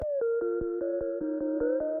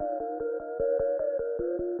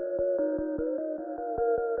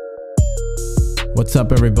What's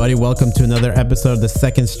up, everybody? Welcome to another episode of the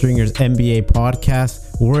Second Stringers NBA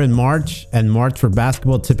podcast. We're in March, and March for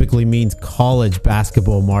basketball typically means college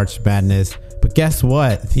basketball March Madness. But guess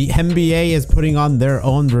what? The NBA is putting on their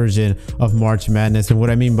own version of March Madness. And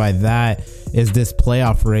what I mean by that is this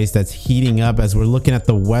playoff race that's heating up as we're looking at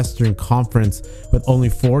the Western Conference with only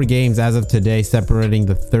 4 games as of today separating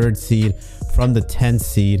the 3rd seed from the 10th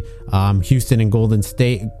seed. Houston and Golden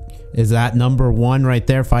State is at number 1 right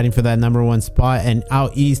there, fighting for that number 1 spot. And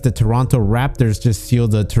out east, the Toronto Raptors just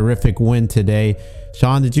sealed a terrific win today.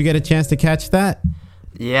 Sean, did you get a chance to catch that?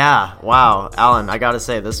 Yeah, wow. Alan, I gotta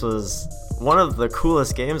say, this was one of the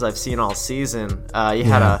coolest games I've seen all season. You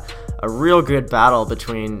had a real good battle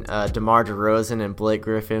between DeMar DeRozan and Blake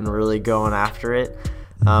Griffin really going after it.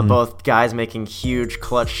 Both guys making huge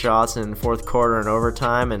clutch shots in fourth quarter and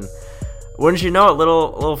overtime, and wouldn't you know it,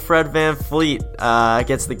 little Fred VanVleet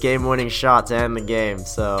gets the game-winning shot to end the game.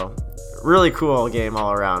 So really cool game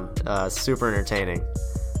all around. Super entertaining.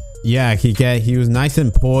 Yeah, he was nice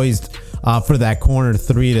and poised for that corner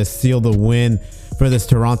 3 to seal the win for this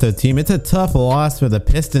Toronto team. It's a tough loss for the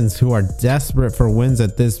Pistons, who are desperate for wins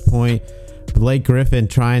at this point. Blake Griffin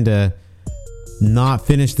trying to not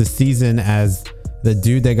finish the season as the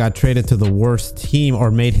dude that got traded to the worst team,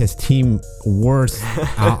 or made his team worse,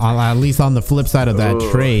 at least on the flip side of that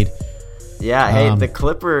trade. Yeah, hey, the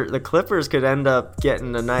Clippers could end up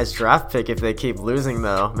getting a nice draft pick if they keep losing,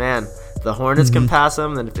 though. Man, the Hornets can pass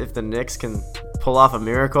them, and if the Knicks can pull off a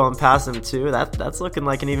miracle and pass them too, that's looking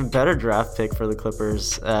like an even better draft pick for the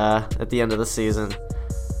Clippers at the end of the season.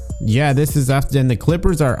 Yeah, this is after, and the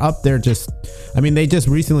Clippers are up there. They just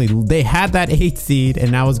recently, they had that 8th seed,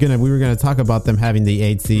 and we were gonna talk about them having the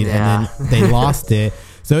 8th seed, and then they lost it.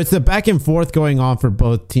 So it's a back and forth going on for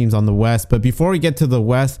both teams on the West. But before we get to the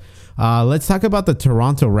West, let's talk about the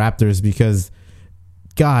Toronto Raptors, because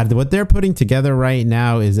God, what they're putting together right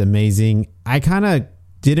now is amazing. I kind of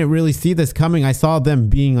didn't really see this coming. I saw them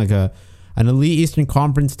being like an elite Eastern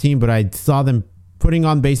Conference team, but I saw them putting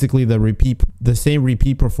on basically the same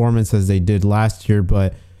repeat performance as they did last year.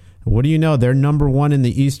 But what do you know? They're number 1 in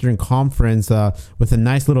the Eastern Conference with a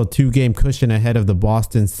nice little 2-game cushion ahead of the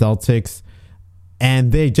Boston Celtics.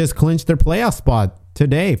 And they just clinched their playoff spot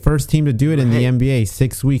today. First team to do it in the NBA,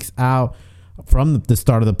 6 weeks out from the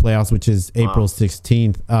start of the playoffs, which is April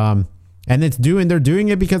 16th. And they're doing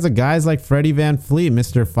it because of guys like Freddie VanVleet,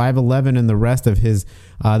 Mr. 5'11", and the rest of his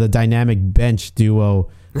the dynamic bench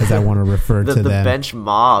duo, as I want to refer to them. The bench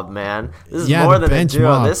mob, man. This is more than a duo.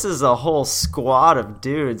 Mob. This is a whole squad of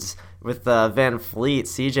dudes with VanVleet,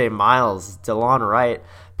 CJ Miles, DeLon Wright,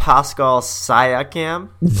 Pascal Siakam.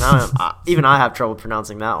 Even I have trouble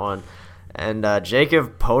pronouncing that one. And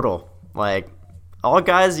Jakob Poeltl. Like, all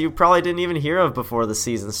guys you probably didn't even hear of before the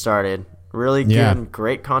season started. Really good,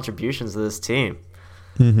 great contributions to this team.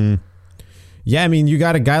 Mm-hmm. Yeah, I mean, you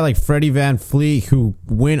got a guy like Freddie VanVleet who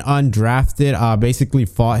went undrafted, basically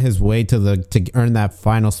fought his way to earn that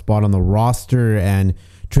final spot on the roster, and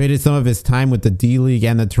traded some of his time with the D-League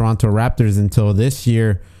and the Toronto Raptors until this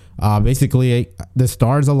year. Basically, the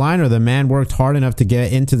stars align, or the man worked hard enough to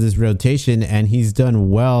get into this rotation, and he's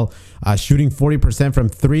done well, shooting 40% from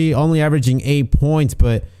 3, only averaging 8 points,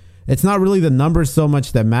 but it's not really the numbers so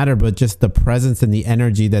much that matter, but just the presence and the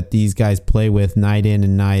energy that these guys play with night in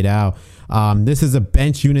and night out. This is a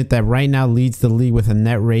bench unit that right now leads the league with a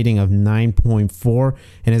net rating of 9.4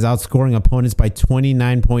 and is outscoring opponents by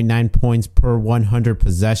 29.9 points per 100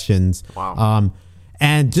 possessions. Wow.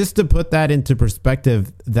 And just to put that into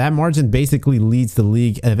perspective, that margin basically leads the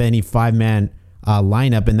league of any 5-man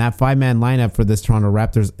lineup. And that 5-man lineup for this Toronto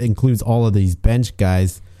Raptors includes all of these bench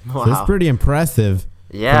guys. Wow. So it's pretty impressive.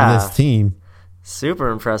 Yeah, from this team. Super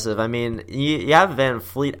impressive. I mean, you have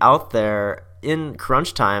VanVleet out there in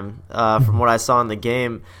crunch time, from what I saw in the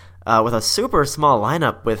game, with a super small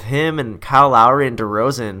lineup with him and Kyle Lowry and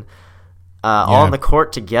DeRozan all on the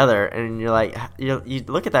court together. And you're like, you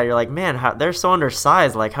look at that, you're like, man, they're so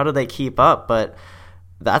undersized. Like, how do they keep up? But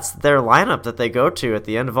that's their lineup that they go to at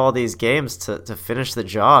the end of all these games to finish the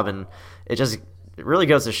job. And it really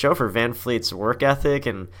goes to show for VanVleet's work ethic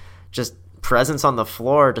and just presence on the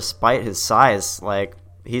floor despite his size. Like,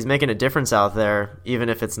 he's making a difference out there, even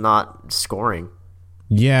if it's not scoring.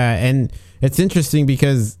 Yeah, and it's interesting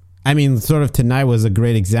because, I mean, sort of tonight was a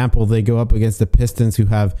great example. They go up against the Pistons, who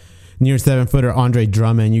have near 7-footer Andre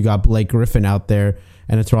Drummond. You got Blake Griffin out there,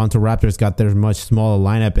 and the Toronto Raptors got their much smaller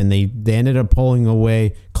lineup, and they ended up pulling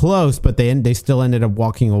away close, but they still ended up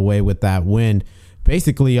walking away with that win.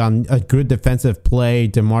 Basically, on a good defensive play,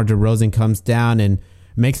 DeMar DeRozan comes down and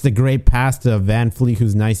makes the great pass to VanVleet,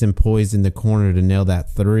 who's nice and poised in the corner to nail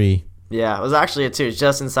that 3. Yeah, it was actually a 2,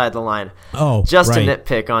 just inside the line. Oh, just right. to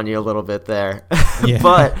nitpick on you a little bit there. Yeah.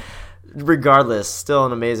 But regardless, still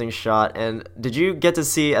an amazing shot. And did you get to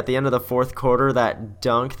see at the end of the fourth quarter that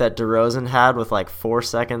dunk that DeRozan had with like 4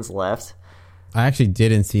 seconds left? I actually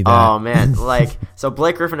didn't see that. Oh, man. So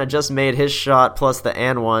Blake Griffin had just made his shot plus the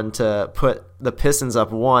and one to put the Pistons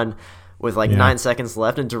up 1 with 9 seconds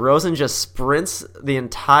left. And DeRozan just sprints the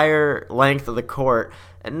entire length of the court,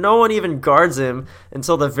 and no one even guards him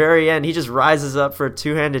until the very end. He just rises up for a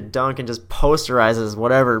two-handed dunk and just posterizes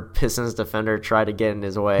whatever Pistons defender tried to get in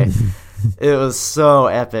his way. It was so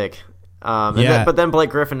epic. But then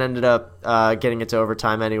Blake Griffin ended up getting it to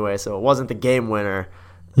overtime anyway, so it wasn't the game winner.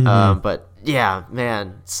 But yeah,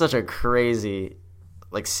 man, such a crazy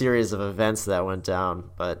series of events that went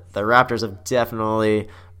down. But the Raptors have definitely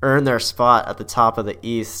earned their spot at the top of the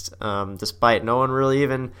East, despite no one really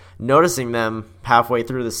even noticing them halfway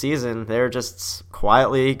through the season. They're just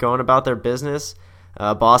quietly going about their business.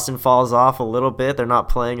 Boston falls off a little bit. They're not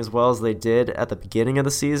playing as well as they did at the beginning of the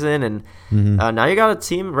season, and now you got a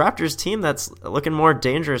Raptors team that's looking more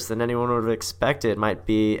dangerous than anyone would have expected. Might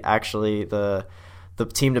be actually the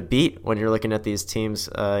team to beat when you're looking at these teams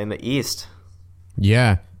in the East.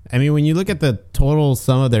 Yeah. I mean, when you look at the total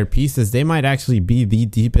sum of their pieces, they might actually be the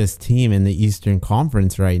deepest team in the Eastern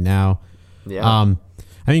Conference right now. Yeah.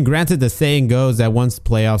 I mean, granted, the saying goes that once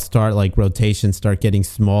playoffs start, rotations start getting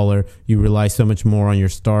smaller, you rely so much more on your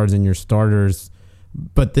stars and your starters.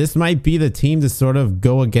 But this might be the team to sort of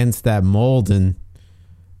go against that mold and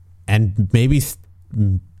maybe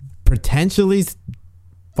potentially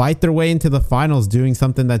fight their way into the finals, doing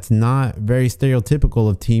something that's not very stereotypical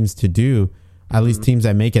of teams to do. At least teams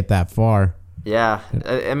that make it that far. Yeah,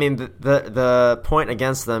 I mean the point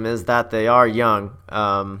against them is that they are young.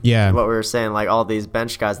 What we were saying, all these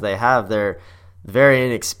bench guys they have, they're very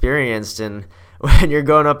inexperienced, and when you're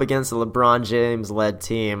going up against a LeBron James led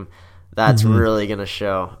team, that's really gonna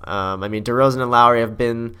show. I mean, DeRozan and Lowry have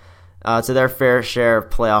been to their fair share of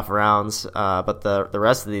playoff rounds, but the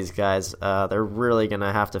rest of these guys, they're really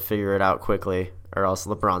gonna have to figure it out quickly, or else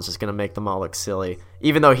LeBron's just going to make them all look silly,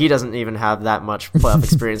 even though he doesn't even have that much playoff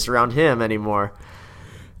experience around him anymore.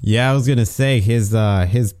 Yeah, I was going to say his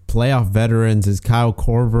playoff veterans is Kyle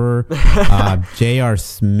Korver, J.R.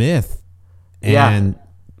 Smith, and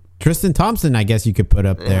Tristan Thompson, I guess you could put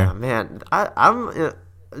up there. Yeah, man. I'm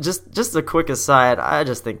just a quick aside, I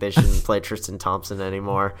just think they shouldn't play Tristan Thompson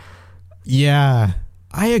anymore. Yeah,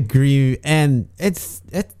 I agree, and it's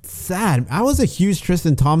sad. I was a huge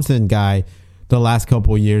Tristan Thompson guy the last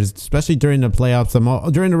couple of years, especially during the playoffs.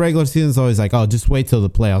 During the regular season, it's always like, oh, just wait till the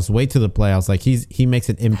playoffs. Like he makes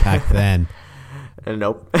an impact then.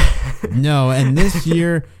 Nope. No, and this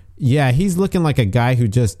year, he's looking like a guy who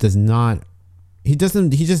just doesn't need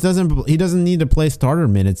to play starter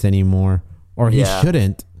minutes anymore, or he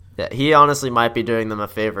shouldn't. Yeah, he honestly might be doing them a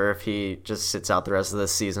favor if he just sits out the rest of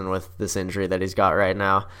this season with this injury that he's got right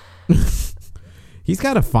now. He's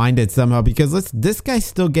got to find it somehow, because this guy's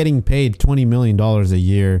still getting paid $20 million a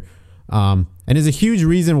year, and is a huge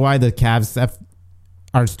reason why the Cavs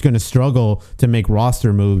are going to struggle to make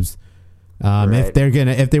roster moves if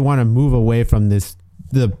they want to move away from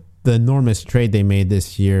the enormous trade they made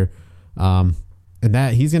this year, and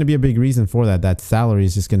that he's going to be a big reason for that. That salary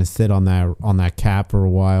is just going to sit on that cap for a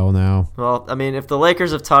while now. Well, I mean, if the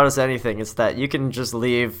Lakers have taught us anything, it's that you can just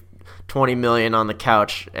leave $20 million on the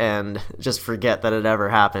couch and just forget that it ever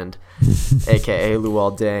happened, aka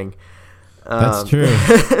Luol Deng. That's true.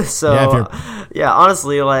 So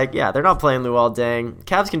honestly, they're not playing Luol Deng.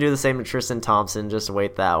 Cavs can do the same to Tristan Thompson. Just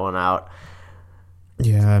wait that one out.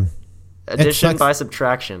 Yeah. Addition by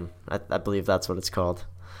subtraction. I believe that's what it's called.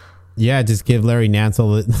 Yeah, just give Larry Nance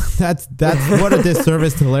that's what a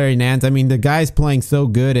disservice to Larry Nance. I mean, the guy's playing so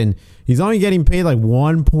good, and he's only getting paid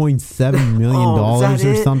 $1.7 million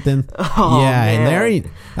or something. And Larry,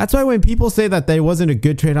 that's why when people say that they wasn't a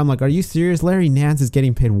good trade, I'm like, are you serious? Larry Nance is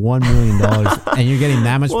getting paid $1 million and you're getting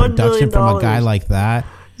that much production from a guy like that?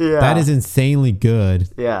 Yeah. That is insanely good.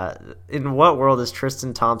 Yeah. In what world is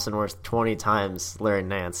Tristan Thompson worth 20 times Larry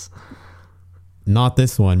Nance? Not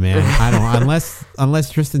this one, man. I don't unless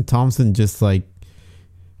Tristan Thompson just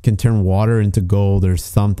can turn water into gold or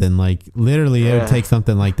something. Literally, it would take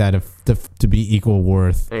something like that to be equal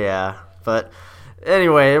worth. Yeah, but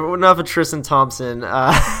anyway, enough of Tristan Thompson.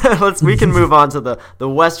 We can move on to the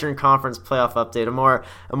Western Conference playoff update.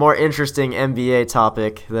 A more interesting NBA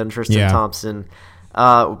topic than Tristan Thompson.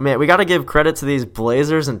 Man, we got to give credit to these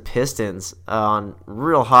Blazers and Pistons on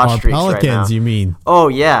real hot streaks right now. Pelicans, you mean? Oh,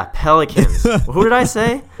 yeah, Pelicans. Who did I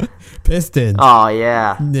say? Pistons. Oh,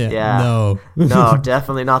 yeah. No. No,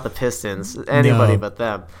 definitely not the Pistons. Anybody but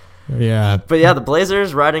them. Yeah. But yeah, the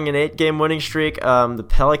Blazers riding an 8-game winning streak. The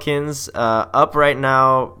Pelicans up right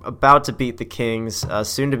now, about to beat the Kings.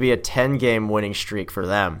 Soon to be a 10-game winning streak for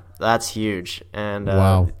them. That's huge. And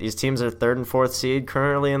wow. These teams are 3rd and 4th seed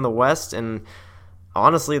currently in the West, and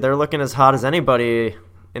honestly, they're looking as hot as anybody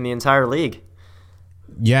in the entire league.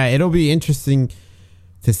 Yeah, it'll be interesting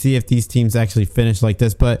to see if these teams actually finish like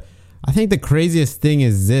this. But I think the craziest thing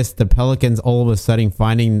is this: the Pelicans all of a sudden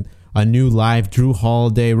finding a new life. Drew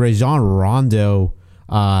Holiday, Rajon Rondo,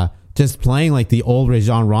 just playing like the old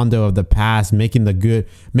Rajon Rondo of the past, making the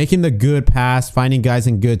good pass, finding guys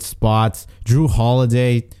in good spots. Drew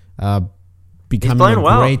Holiday becoming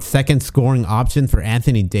a great second scoring option for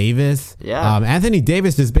Anthony Davis. Yeah. Anthony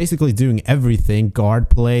Davis is basically doing everything: guard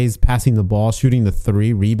plays, passing the ball, shooting the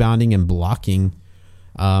three, rebounding, and blocking.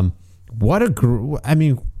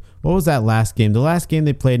 What was that last game? The last game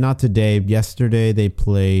they played, not today, yesterday they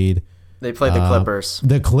played the Clippers.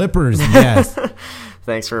 The Clippers, yes.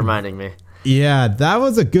 Thanks for reminding me. Yeah, that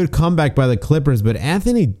was a good comeback by the Clippers, but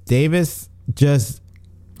Anthony Davis just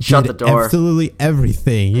shut the door. Absolutely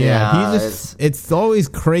everything. Yeah, it's always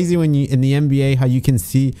crazy when you in the NBA how you can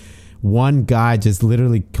see one guy just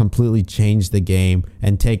literally completely change the game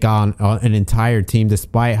and take on an entire team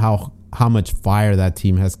despite how much fire that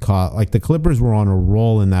team has caught. Like the Clippers were on a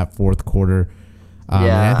roll in that fourth quarter.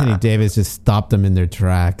 Anthony Davis just stopped them in their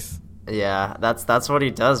tracks. Yeah, that's what he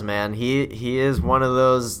does, man. He is one of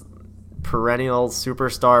those perennial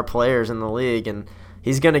superstar players in the league, and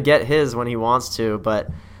he's going to get his when he wants to, but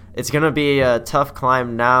it's going to be a tough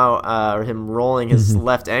climb now, him rolling his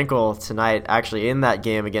left ankle tonight, actually in that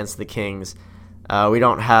game against the Kings. We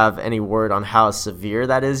don't have any word on how severe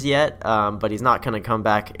that is yet, but he's not going to come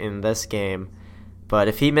back in this game. But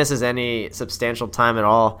if he misses any substantial time at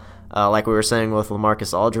all, like we were saying with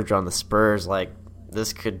LaMarcus Aldridge on the Spurs, like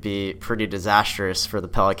this could be pretty disastrous for the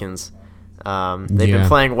Pelicans. They've been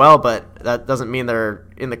playing well, but that doesn't mean they're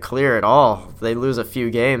in the clear at all. If they lose a few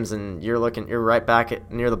games, and you're right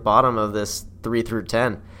back near the bottom of this 3 through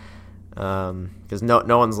 10, because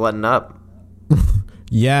no one's letting up.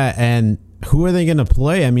 Yeah, and who are they going to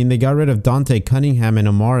play? I mean, they got rid of Dante Cunningham and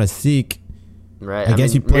Amara Seek. Right. I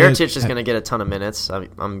guess Mirotic is going to get a ton of minutes,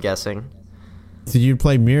 I'm guessing. So you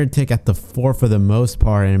play Mirotic at the 4 for the most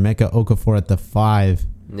part, and Emeka Okafor at the 5.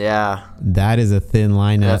 Yeah, that is a thin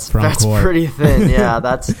lineup. That's pretty thin. Yeah,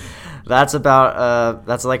 that's about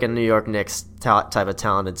that's like a New York Knicks type of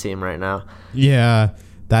talented team right now. Yeah,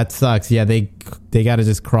 that sucks. Yeah, they got to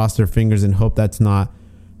just cross their fingers and hope that's not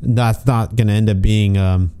going to end up being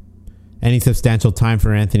any substantial time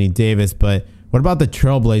for Anthony Davis. But what about the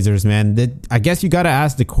Trailblazers, man? I guess you got to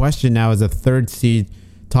ask the question now: as a 3rd seed,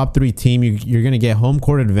 top 3 team, you're going to get home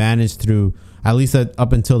court advantage through at least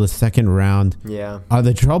up until the 2nd round. Yeah. Are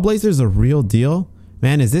the Trailblazers a real deal?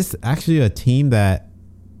 Man, is this actually the team that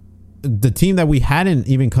we hadn't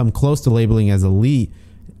even come close to labeling as elite?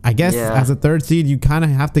 I guess as a 3rd seed, you kind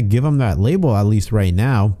of have to give them that label, at least right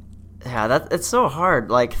now. Yeah, it's so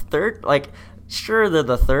hard. Sure, they're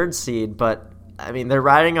the 3rd seed, but I mean, they're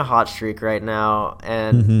riding a hot streak right now,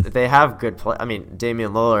 and they have good play. I mean,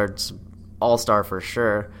 Damian Lillard's all-star for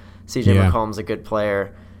sure. CJ McCollum's a good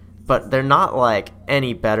player. But they're not like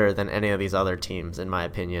any better than any of these other teams, in my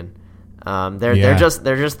opinion. They're just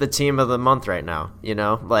the team of the month right now. You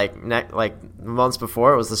know, like months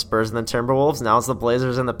before it was the Spurs and the Timberwolves. Now it's the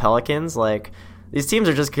Blazers and the Pelicans. Like these teams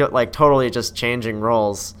are just like totally just changing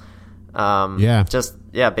roles.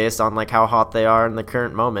 Based on like how hot they are in the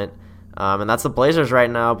current moment. And that's the Blazers right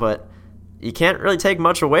now. But you can't really take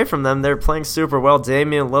much away from them. They're playing super well.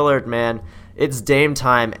 Damian Lillard, man. It's Dame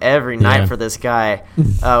time every night for this guy.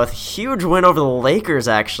 With a huge win over the Lakers,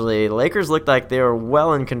 actually. The Lakers looked like they were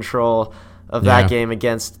well in control of that game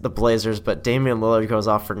against the Blazers, but Damian Lillard goes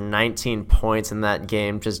off for 19 points in that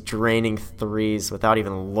game, just draining threes without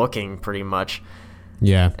even looking pretty much.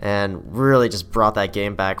 Yeah. And really just brought that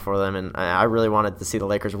game back for them, and I really wanted to see the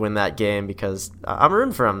Lakers win that game because I'm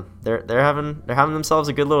rooting for them. They're having themselves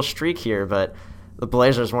a good little streak here, but the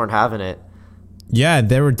Blazers weren't having it. Yeah,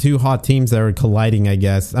 there were 2 hot teams that were colliding, I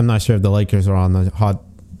guess. I'm not sure if the Lakers are on the hot.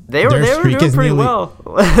 They were doing pretty well.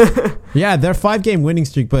 Yeah, their 5-game winning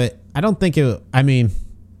streak, but I don't think it. I mean,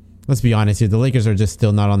 let's be honest here. The Lakers are just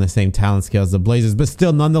still not on the same talent scale as the Blazers, but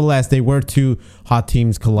still, nonetheless, they were 2 hot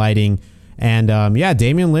teams colliding. And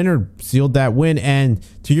Damian Lillard sealed that win. And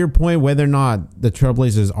to your point, whether or not the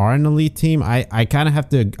Trailblazers are an elite team, I kind of have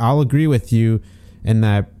to. I'll agree with you in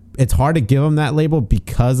that it's hard to give them that label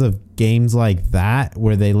because of games like that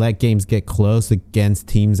where they let games get close against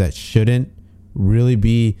teams that shouldn't really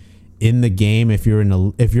be in the game if you're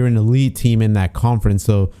an elite team in that conference.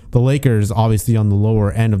 So the Lakers obviously on the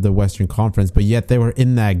lower end of the Western Conference, but yet they were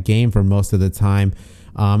in that game for most of the time.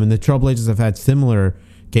 And the Trailblazers have had similar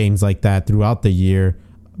games like that throughout the year.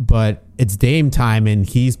 But it's Dame time, and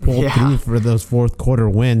he's pulled through for those fourth quarter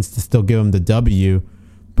wins to still give him the W.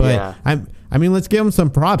 But I mean, let's give him some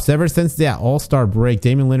props. Ever since that All-Star break,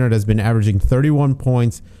 Damian Lillard has been averaging 31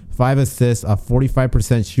 points, 5 assists, a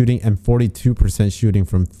 45% shooting, and 42% shooting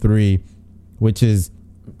from three, which is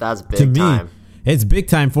that's big to me, time. It's big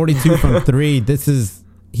time. 42 from three.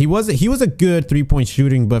 He was a good 3-point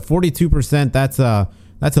shooting, but 42%.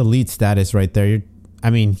 That's elite status right there.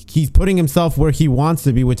 He's putting himself where he wants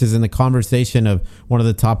to be, which is in the conversation of one of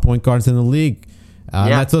the top point guards in the league.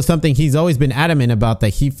 That's something he's always been adamant about, that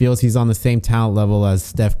he feels he's on the same talent level as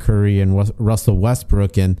Steph Curry and Russell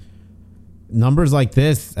Westbrook. And numbers like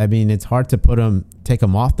this, it's hard to take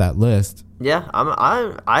him off that list. Yeah,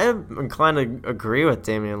 I'm inclined to agree with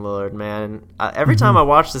Damian Lillard, man. Every time I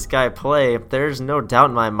watch this guy play, there's no doubt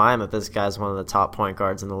in my mind that this guy's one of the top point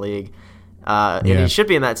guards in the league. And he should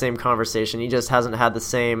be in that same conversation. He just hasn't had the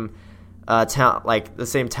same talent, like the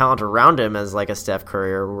same talent around him as like a Steph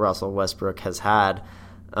Curry or Russell Westbrook has had.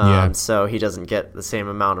 So he doesn't get the same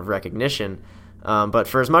amount of recognition. But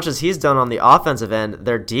for as much as he's done on the offensive end,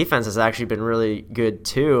 their defense has actually been really good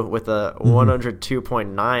too, with a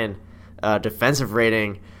 102.9 defensive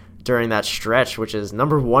rating during that stretch, which is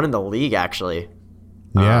number 1 in the league actually.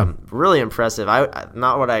 Really impressive.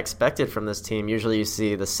 Not what I expected from this team. Usually you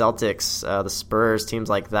see the Celtics, the Spurs, teams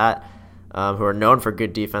like that, who are known for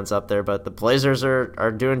good defense up there, but the Blazers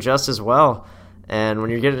are doing just as well. And when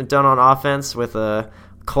you're getting it done on offense with a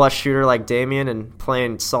clutch shooter like Damian and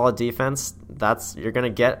playing solid defense, you're going to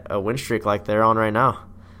get a win streak like they're on right now.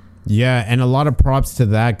 Yeah, and a lot of props to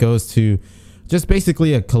that goes to just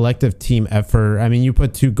basically a collective team effort. You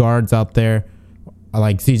put 2 guards out there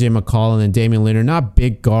like CJ McCollum and Damian Lillard, not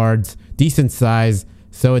big guards, decent size.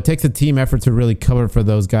 So it takes a team effort to really cover for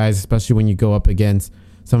those guys, especially when you go up against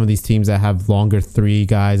some of these teams that have longer 3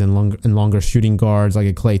 guys and longer shooting guards, like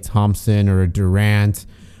a Klay Thompson or a Durant.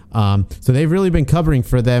 So they've really been covering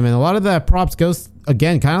for them. And a lot of that props goes,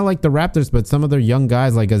 again, kind of like the Raptors, but some of their young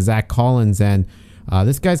guys like a Zach Collins. And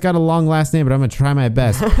this guy's got a long last name, but I'm going to try my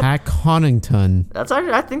best. Pat Connaughton.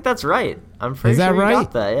 I think that's right. I'm pretty sure you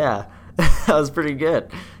got that, yeah. That was pretty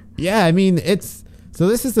good. Yeah, so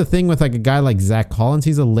this is the thing with like a guy like Zach Collins.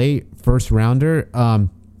 He's a late first rounder. And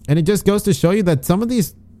it just goes to show you that some of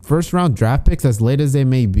these first round draft picks, as late as they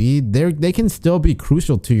may be, they can still be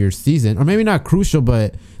crucial to your season. Or maybe not crucial,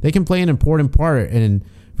 but they can play an important part. And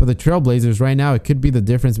for the Trailblazers right now, it could be the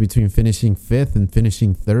difference between finishing 5th and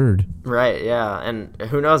finishing 3rd. Right, yeah. And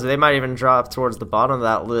who knows, they might even drop towards the bottom of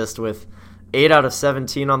that list with 8 out of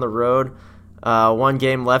 17 on the road. 1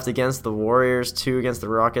 game left against the Warriors, 2 against the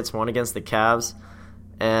Rockets, 1 against the Cavs.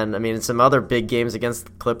 And, some other big games against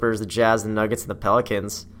the Clippers, the Jazz, the Nuggets, and the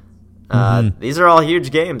Pelicans. These are all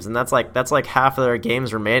huge games, and that's like half of their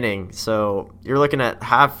games remaining. So you're looking at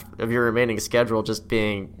half of your remaining schedule just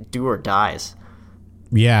being do or dies.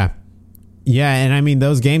 Yeah. Yeah, and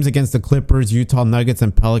those games against the Clippers, Utah, Nuggets,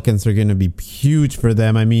 and Pelicans are going to be huge for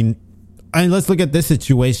them. Let's look at this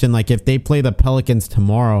situation. Like if they play the Pelicans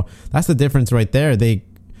tomorrow, that's the difference right there.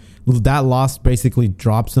 That loss basically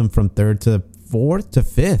drops them from 3rd to 4th to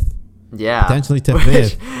 5th. Yeah, potentially to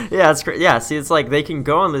 5th. Yeah, it's great. Yeah, see, it's like they can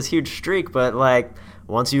go on this huge streak, but like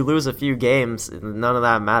once you lose a few games, none of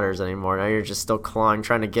that matters anymore. Now you're just still clawing,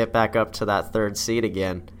 trying to get back up to that 3rd seed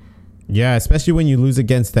again. Yeah, especially when you lose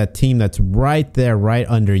against that team that's right there, right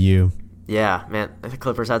under you. Yeah, man, the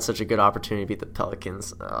Clippers had such a good opportunity to beat the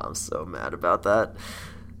Pelicans. Oh, I'm so mad about that.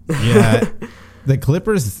 Yeah, the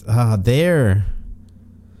Clippers,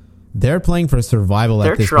 they're playing for survival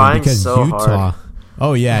at this point because so Utah. Hard.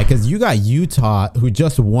 Oh yeah, because you got Utah who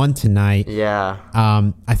just won tonight. Yeah.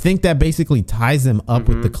 I think that basically ties them up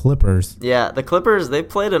with the Clippers. Yeah, the Clippers, they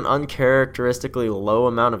played an uncharacteristically low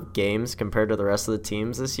amount of games compared to the rest of the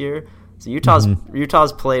teams this year. So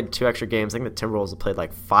Utah's played 2 extra games. I think the Timberwolves have played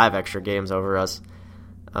like 5 extra games over us.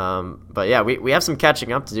 But yeah, we have some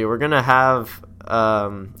catching up to do. We're gonna have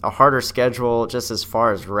a harder schedule just as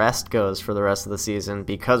far as rest goes for the rest of the season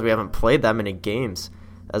because we haven't played that many games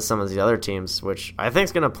as some of the other teams, which I think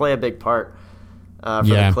is going to play a big part for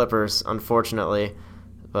the Clippers, unfortunately.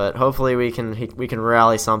 But hopefully we can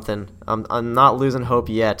rally something. I'm not losing hope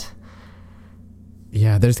yet.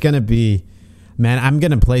 Yeah, there's going to be Man, I'm going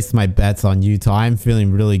to place my bets on Utah. I'm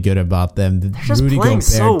feeling really good about them. They're just playing Gobert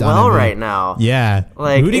so well right now. Yeah.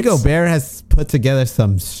 Like, Rudy Gobert has put together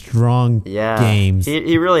some strong games.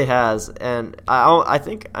 He really has. And I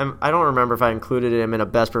don't remember if I included him in a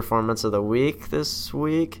best performance of the week this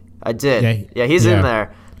week. I did. Yeah, he's in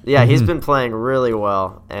there. Yeah, he's been playing really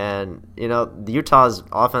well. And, Utah's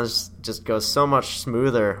offense just goes so much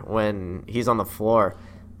smoother when he's on the floor.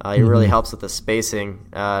 He really helps with the spacing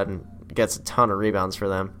and gets a ton of rebounds for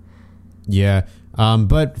them. Yeah.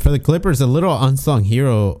 But for the Clippers, a little unsung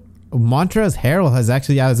hero, Montrezl Harrell has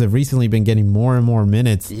actually, as of recently, been getting more and more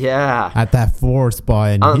minutes at that 4 spot,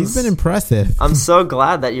 and he's been impressive. I'm so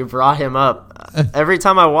glad that you brought him up. Every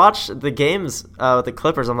time I watch the games with the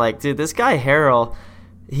Clippers, I'm like, dude, this guy Harrell,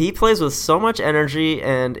 he plays with so much energy,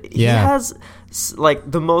 and he has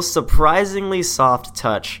like the most surprisingly soft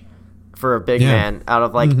touch for a big man out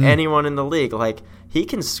of anyone in the league. Like, he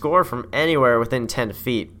can score from anywhere within 10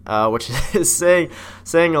 feet, which is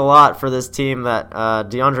saying a lot for this team that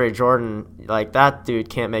DeAndre Jordan, that dude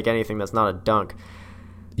can't make anything that's not a dunk.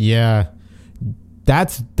 Yeah.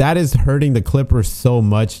 That is hurting the Clippers so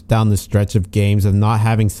much down the stretch of games, of not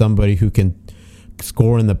having somebody who can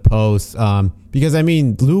score in the post. Because,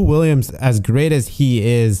 Lou Williams, as great as he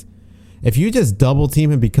is, if you just double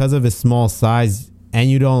team him because of his small size, and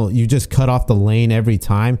you just cut off the lane every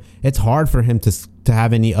time, it's hard for him to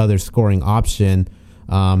have any other scoring option.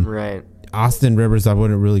 Right. Austin Rivers, I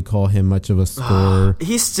wouldn't really call him much of a scorer.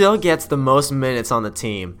 He still gets the most minutes on the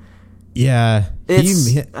team. Yeah.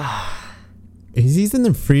 He's a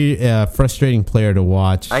frustrating player to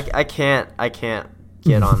watch. I can't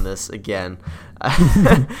get on this again.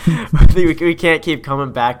 We can't keep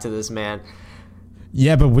coming back to this, man.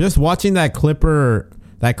 Yeah, but we're just watching that Clipper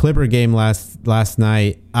game last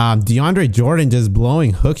night. DeAndre Jordan just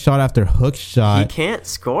blowing hook shot after hook shot. He can't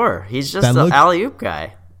score. He's just an alley-oop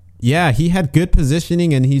guy. Yeah, he had good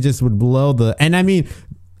positioning, and he just would blow the... And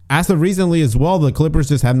as of recently as well, the Clippers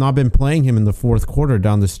just have not been playing him in the fourth quarter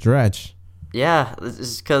down the stretch. Yeah,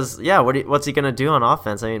 because what's he gonna do on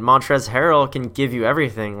offense? Montrezl Harrell can give you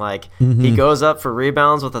everything. He goes up for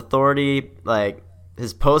rebounds with authority.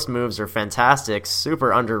 His post moves are fantastic.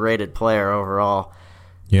 Super underrated player overall.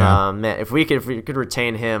 Yeah, man, if we could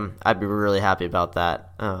retain him, I'd be really happy about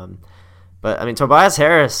that. But Tobias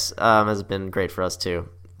Harris has been great for us too.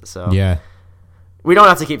 So yeah, we don't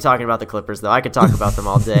have to keep talking about the Clippers though. I could talk about them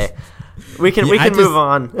all day. We can move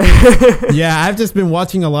on. Yeah, I've just been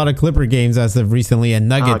watching a lot of Clipper games as of recently, and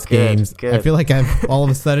Nuggets games. Good. I feel like I've all of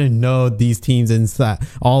a sudden know these teams inside,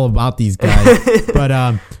 all about these guys.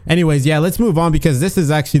 But anyways, let's move on, because this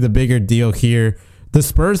is actually the bigger deal here. The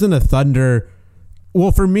Spurs and the Thunder.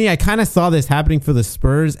 Well, for me, I kind of saw this happening for the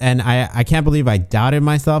Spurs, and I can't believe I doubted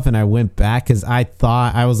myself, and I went back, because I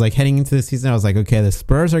thought, I was heading into the season, I was like, okay, the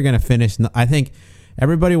Spurs are going to finish. I think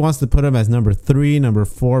everybody wants to put them as number 3, number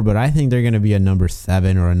 4, but I think they're going to be a number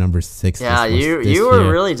 7 or a number 6. Yeah, you were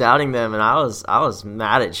really doubting them, and I was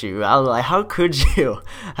mad at you. I was like, how could you?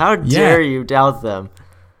 How dare you doubt them?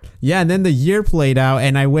 Yeah, and then the year played out,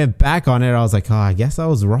 and I went back on it. I was like, I guess I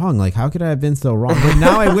was wrong. How could I have been so wrong? But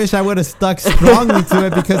now I wish I would have stuck strongly to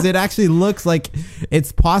it, because it actually looks like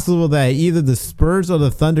it's possible that either the Spurs or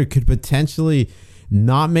the Thunder could potentially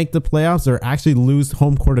not make the playoffs, or actually lose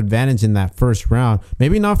home court advantage in that first round.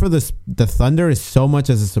 Maybe not for the Thunder is so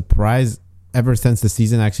much as a surprise ever since the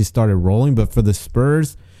season actually started rolling, but for the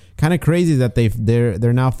Spurs, kind of crazy that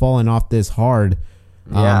they're now falling off this hard.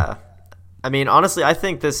 Yeah. Honestly, I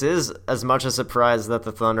think this is as much a surprise that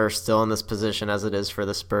the Thunder are still in this position as it is for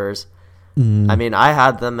the Spurs. I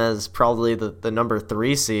had them as probably the number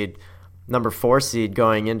 3 seed, number 4 seed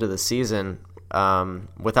going into the season,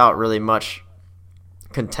 without really much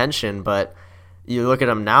contention. But you look at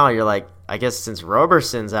them now, you're like, I guess since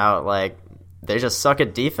Roberson's out, they just suck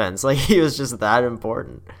at defense. He was just that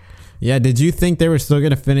important. Yeah, did you think they were still going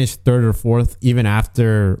to finish 3rd or 4th even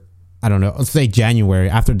after, I don't know, let's say January,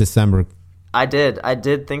 after December? I did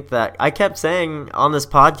think that. I kept saying on this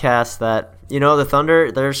podcast that, the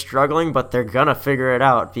Thunder, they're struggling, but they're going to figure it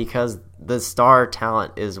out, because the star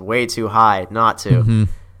talent is way too high not to. Mm-hmm.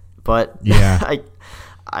 But yeah,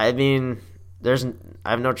 I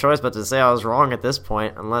have no choice but to say I was wrong at this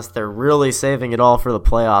point, unless they're really saving it all for the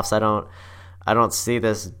playoffs. I don't see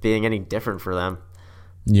this being any different for them.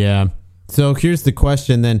 Yeah. So here's the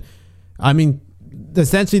question then.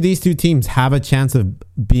 Essentially these two teams have a chance of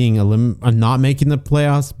being not making the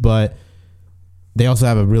playoffs, but they also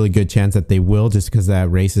have a really good chance that they will, just because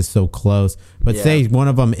that race is so close. But say one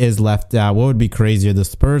of them is left out, what would be crazier, the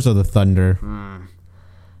Spurs or the Thunder?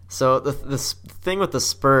 So the thing with the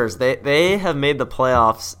Spurs, they have made the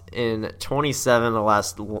playoffs in 27 of the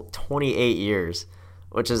last 28 years,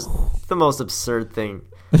 which is the most absurd thing.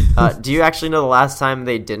 Do you actually know the last time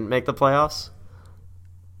they didn't make the playoffs?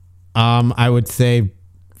 I would say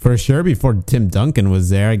for sure before Tim Duncan was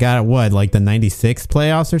there. I got it, what, like the 96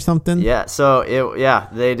 playoffs or something? Yeah, so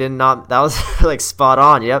they did not. That was like spot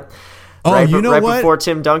on. Yep. Oh, right, you know right what? Before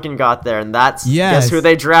Tim Duncan got there, and Yes. guess who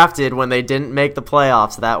they drafted when they didn't make the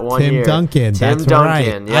playoffs that one year? Tim Duncan. That's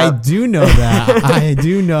right. Yep. I do know that. I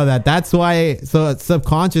do know that. That's why. So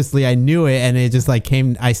subconsciously, I knew it, and it just like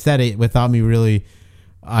came. I said it without me really.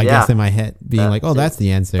 I guess in my head being like, "Oh, that's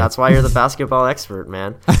the answer." That's why you're the basketball expert,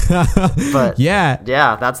 man. But yeah,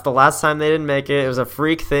 that's the last time they didn't make it. It was a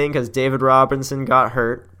freak thing because David Robinson got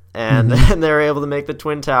hurt, and then they were able to make the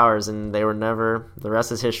Twin Towers, and they were never. The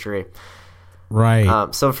rest is history.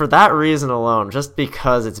 Right. So for that reason alone, just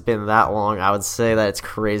because it's been that long, I would say that it's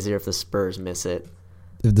crazier if the Spurs miss it.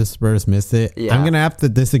 If the Spurs miss it, yeah. I'm gonna have to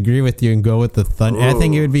disagree with you and go with the Thunder. I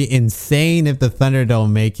think it would be insane if the Thunder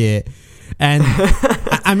don't make it. And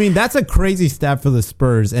I mean, that's a crazy stat for the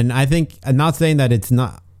Spurs. And I think, I'm not saying that it's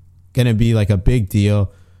not going to be like a big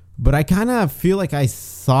deal, but I kind of feel like I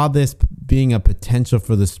saw this being a potential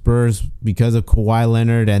for the Spurs because of Kawhi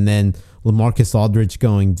Leonard and then LaMarcus Aldridge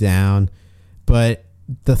going down. But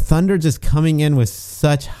the Thunder just coming in with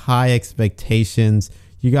such high expectations.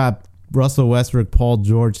 You got Russell Westbrook, Paul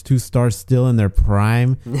George, 2 stars still in their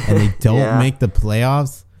prime, and they don't make the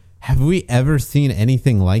playoffs. Have we ever seen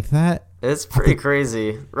anything like that? It's pretty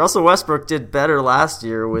crazy. Russell Westbrook did better last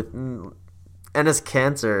year with Enes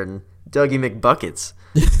Kanter and Dougie McBuckets.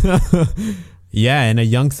 Yeah, and a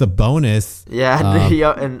young Sabonis. Yeah,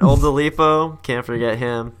 and Oladipo, can't forget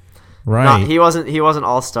him. Right. He wasn't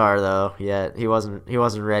all-star though yet. He wasn't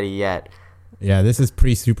ready yet. Yeah, this is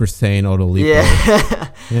pre-Super Saiyan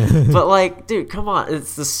Oladipo. Yeah. But like, dude, come on.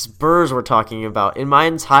 It's the Spurs we're talking about. In my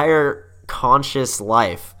entire conscious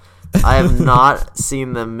life, I have not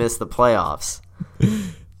seen them miss the playoffs.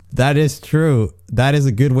 That is true. That is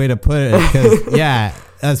a good way to put it. Because, yeah,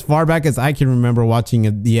 as far back as I can remember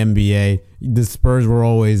watching the NBA, the Spurs were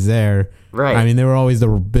always there. Right. I mean, they were always the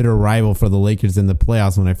bitter rival for the Lakers in the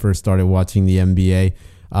playoffs when I first started watching the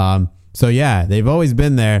NBA. So, yeah, they've always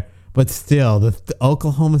been there. But still, the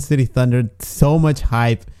Oklahoma City Thunder, so much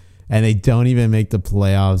hype, and they don't even make the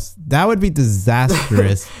playoffs. That would be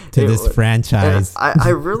disastrous to this franchise.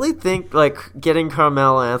 I really think like getting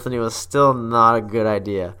Carmelo Anthony was still not a good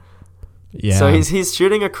idea. Yeah. So he's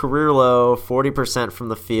shooting a career low 40% from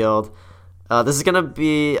the field. This is gonna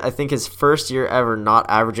be, I think, his first year ever not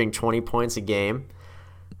averaging 20 points a game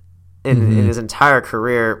in his entire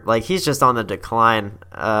career. Like, he's just on the decline.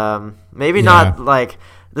 Maybe not like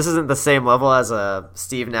this isn't the same level as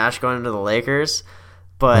Steve Nash going into the Lakers.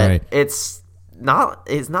 But it's not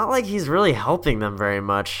like he's really helping them very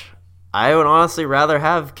much. I would honestly rather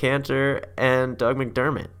have Kanter and Doug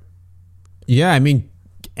McDermott. Yeah, I mean,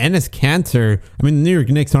 Enes Kanter, I mean, the New York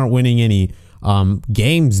Knicks aren't winning any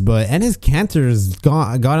games, but Enes Kanter's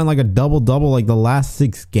gotten like a double-double like the last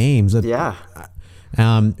 6 games. Yeah.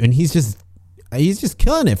 And he's just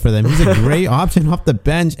killing it for them. He's a great option off the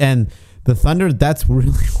bench, and the Thunder, that's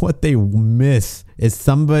really what they miss, is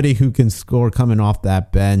somebody who can score coming off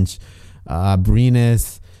that bench.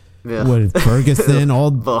 Brenus, Ferguson,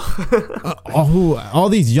 all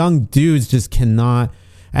these young dudes just cannot.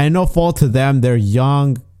 And no fault to them. They're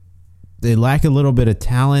young. They lack a little bit of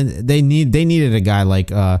talent. They needed a guy like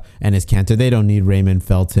Enes Kanter. They don't need Raymond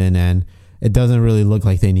Felton, and it doesn't really look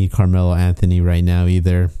like they need Carmelo Anthony right now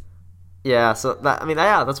either. Yeah, so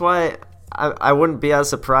that's why I wouldn't be as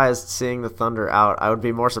surprised seeing the Thunder out. I would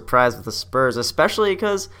be more surprised with the Spurs, especially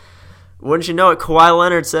because, wouldn't you know it, Kawhi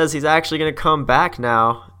Leonard says he's actually going to come back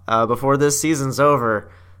now before this season's over.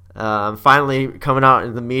 Finally coming out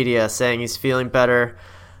in the media saying he's feeling better.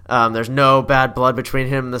 There's no bad blood between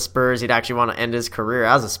him and the Spurs. He'd actually want to end his career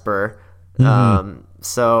as a Spur.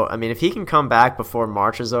 So, I mean, if he can come back before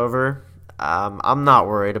March is over, I'm not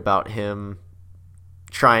worried about him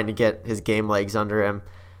trying to get his game legs under him.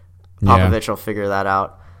 Popovich will figure that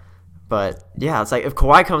out. But, yeah, it's like if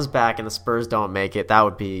Kawhi comes back and the Spurs don't make it, that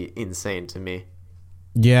would be insane to me.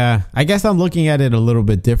 Yeah, I guess I'm looking at it a little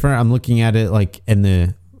bit different. I'm looking at it like in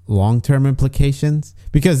the long-term implications.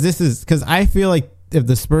 Because I feel like if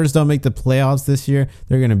the Spurs don't make the playoffs this year,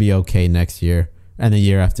 they're going to be okay next year and the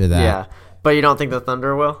year after that. Yeah, but you don't think the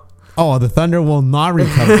Thunder will? Oh, the Thunder will not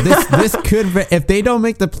recover. This could, if they don't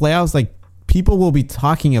make the playoffs, like, people will be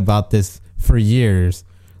talking about this for years.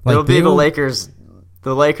 Like, it'll be the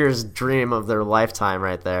Lakers' dream of their lifetime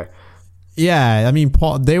right there. Yeah, I mean,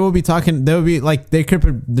 Paul. They will be talking. They will be like, they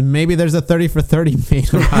could maybe there's a 30 for 30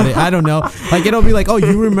 made about it. I don't know. Like it'll be like, oh,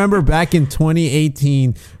 you remember back in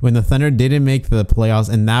 2018 when the Thunder didn't make the playoffs,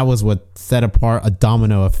 and that was what set apart a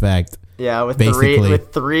domino effect. Yeah,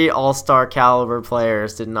 with three All-Star caliber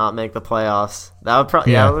players did not make the playoffs. That would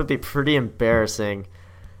probably that would be pretty embarrassing.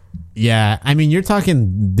 Yeah, I mean, you're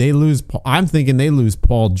talking they lose. I'm thinking they lose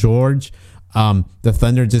Paul George. The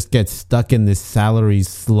Thunder just get stuck in this salary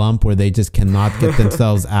slump where they just cannot get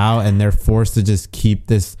themselves out, and they're forced to just keep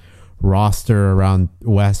this roster around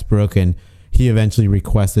Westbrook, and he eventually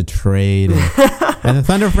requests a trade, and the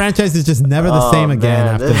Thunder franchise is just never the same again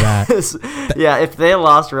after that. Yeah, if they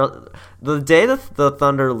lost, the day that the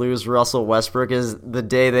Thunder lose Russell Westbrook is the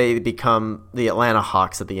day they become the Atlanta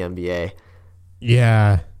Hawks of the NBA.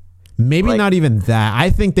 Yeah. Maybe not even that. I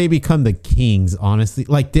think they become the Kings, honestly.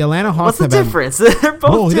 Like the Atlanta Hawks. What's the difference? They're both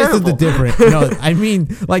terrible. This is the difference. No, I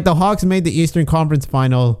mean, like the Hawks made the Eastern Conference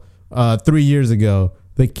Final 3 years ago.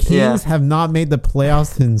 The Kings have not made the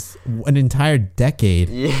playoffs since an entire decade.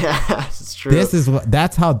 Yeah, it's true.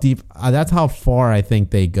 That's how deep. That's how far I think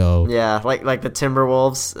they go. Yeah, like the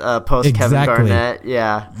Timberwolves post Kevin Garnett.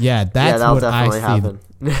 Yeah, that'll definitely happen.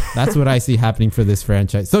 That's what I see happening for this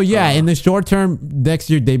franchise. So in the short term, next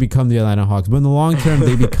year they become the Atlanta Hawks, but in the long term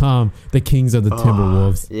they become the Kings of the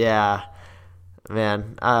Timberwolves. Yeah,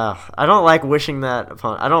 man. I don't like wishing that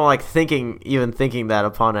upon. I don't like thinking that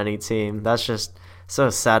upon any team. That's just so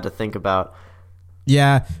sad to think about.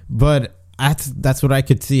 Yeah, but that's what I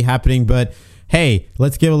could see happening. But hey,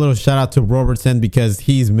 let's give a little shout out to Robertson because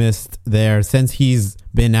he's missed there. Since he's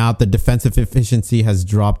been out, the defensive efficiency has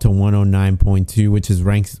dropped to 109.2, which is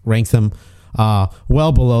ranks him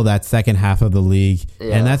well below that second half of the league.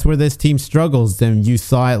 Yeah. And that's where this team struggles. And you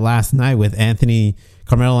saw it last night with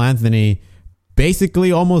Carmelo Anthony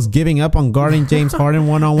basically almost giving up on guarding James Harden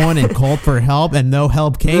one-on-one and called for help, and no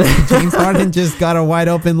help came. James Harden just got a wide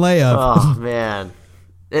open layup. Oh, man.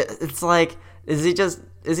 It's like, is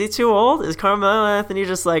he too old? Is Carmelo Anthony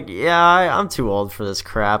just like, I'm too old for this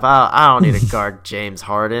crap. I don't need to guard James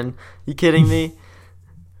Harden. You kidding me?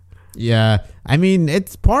 Yeah. I mean,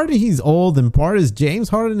 it's part of he's old and part is James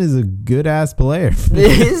Harden is a good-ass player.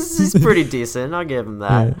 he's pretty decent. I'll give him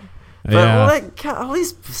that. But at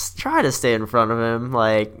least try to stay in front of him.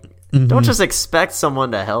 Like, don't just expect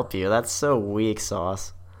someone to help you. That's so weak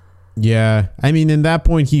sauce. Yeah. I mean, in that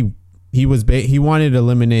point, he wanted to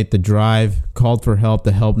eliminate the drive, called for help.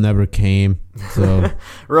 The help never came. So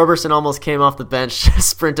Roberson almost came off the bench,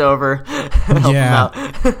 sprint over, help him out.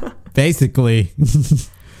 Basically.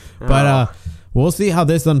 But we'll see how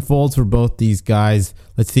this unfolds for both these guys.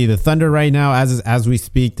 Let's see. The Thunder right now, as we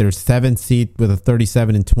speak, they're 7th seed with a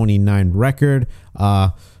 37-29 record,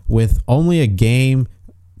 with only a game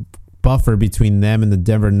buffer between them and the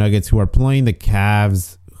Denver Nuggets, who are playing the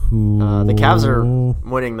Cavs. The Cavs are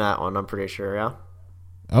winning that one, I'm pretty sure, yeah.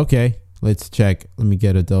 Okay, let's check. Let me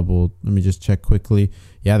just check quickly.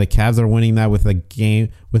 Yeah, the Cavs are winning that with a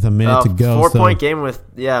minute to go. 4-point game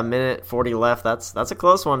with minute 40 left. That's a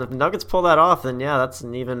close one. If the Nuggets pull that off, then that's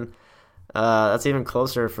even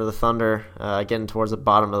closer for the Thunder, getting towards the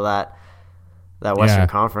bottom of that Western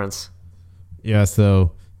Conference. Yeah,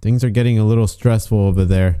 so things are getting a little stressful over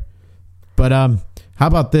there. But how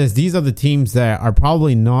about this? These are the teams that are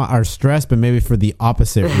probably not stressed, but maybe for the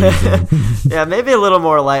opposite reason. Yeah, maybe a little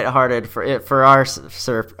more lighthearted for our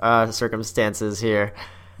circumstances here.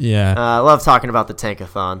 Yeah, I love talking about the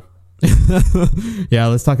tank-a-thon. Yeah,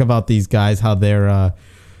 let's talk about these guys. How they're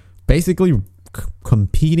basically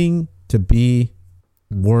competing to be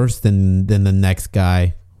worse than the next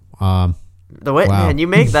guy. Man, you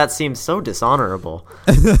make that seem so dishonorable.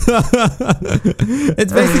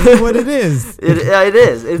 It's basically what it is. It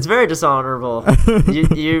is. It's very dishonorable.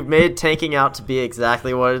 You made tanking out to be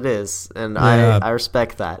exactly what it is, and I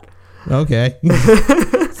respect that. Okay.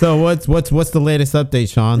 So what's the latest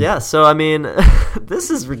update, Sean? Yeah, so I mean, this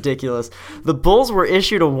is ridiculous. The Bulls were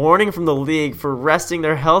issued a warning from the league for resting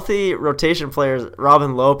their healthy rotation players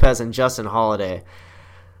Robin Lopez and Justin Holiday.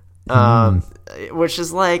 Which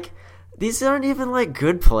is like, these aren't even like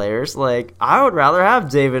good players. Like, I would rather have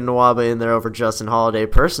David Nwaba in there over Justin Holiday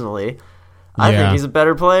personally. I think he's a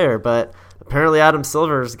better player, but apparently Adam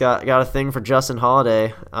Silver's got a thing for Justin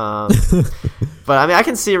Holiday. But I mean, I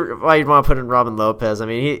can see why you'd want to put in Robin Lopez. I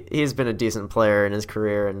mean, he's been a decent player in his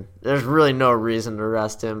career, and there's really no reason to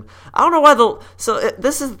rest him. I don't know why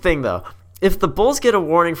this is the thing though. If the Bulls get a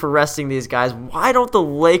warning for resting these guys, why don't the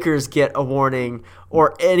Lakers get a warning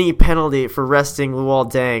or any penalty for resting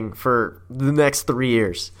Luol Deng for the next 3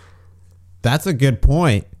 years? That's a good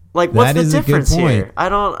point. Like, what's the difference here? I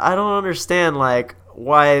don't understand. Like,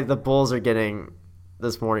 why the Bulls are getting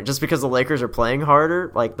this morning. Just because the Lakers are playing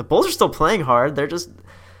harder? Like, the Bulls are still playing hard. They just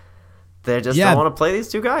don't want to play these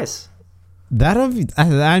two guys. I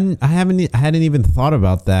hadn't even thought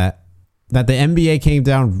about that. That the NBA came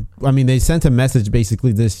down. I mean, they sent a message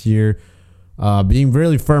basically this year, being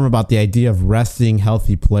really firm about the idea of resting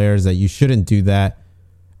healthy players, that you shouldn't do that.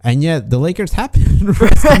 And yet the Lakers have been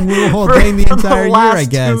resting Luol Deng the entire year, I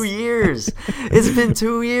guess. 2 years. It's been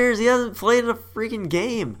 2 years. He hasn't played in a freaking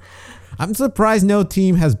game. I'm surprised no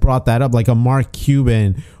team has brought that up, like a Mark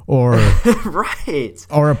Cuban or right,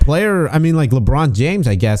 or a player. I mean, like LeBron James,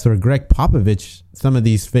 I guess, or Greg Popovich. Some of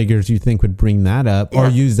these figures you think would bring that up or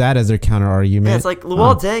use that as their counter argument. Yeah, it's like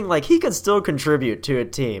Luol Deng, like he could still contribute to a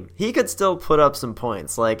team. He could still put up some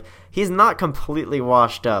points. Like he's not completely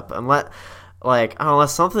washed up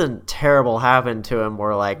unless something terrible happened to him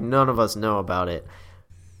where like none of us know about it.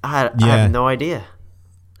 I have no idea.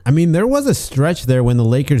 I mean, there was a stretch there when the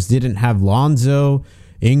Lakers didn't have Lonzo,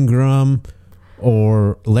 Ingram,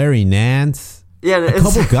 or Larry Nance. Yeah, a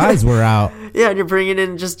couple guys were out. Yeah, and you're bringing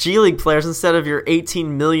in just G League players instead of your $18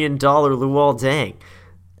 million Luol Deng.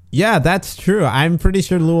 Yeah, that's true. I'm pretty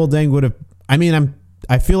sure Luol Deng would have. I mean,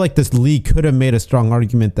 I feel like this league could have made a strong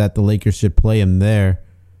argument that the Lakers should play him there.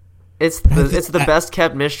 It's the best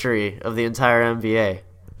kept mystery of the entire NBA.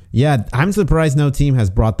 Yeah, I'm surprised no team has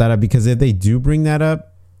brought that up, because if they do bring that up,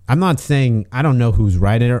 I'm not saying, I don't know who's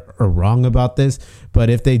right or wrong about this, but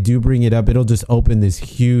if they do bring it up, it'll just open this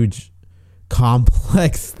huge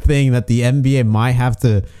complex thing that the NBA might have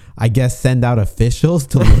to, I guess, send out officials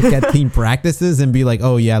to look at team practices and be like,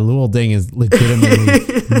 oh yeah, Luol Deng is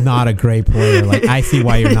legitimately not a great player. Like, I see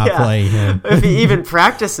why you're not playing him. If he even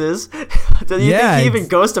practices, do you think he even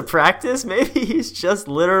goes to practice? Maybe he's just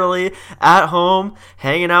literally at home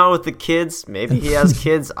hanging out with the kids. Maybe he has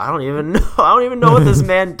kids. I don't even know. I don't even know what this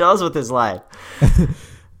man does with his life.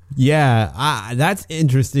 Yeah, that's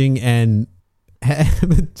interesting. And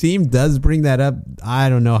the team does bring that up. I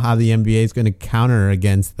don't know how the NBA is going to counter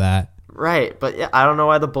against that. Right, but yeah, I don't know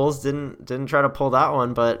why the Bulls didn't try to pull that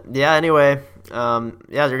one. But yeah, anyway, you're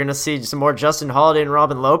going to see some more Justin Holiday and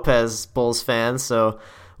Robin Lopez, Bulls fans. So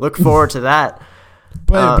look forward to that.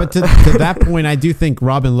 But to that point, I do think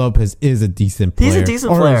Robin Lopez is a decent player. He's a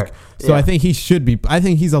decent player. So I think he should be. I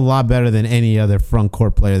think he's a lot better than any other front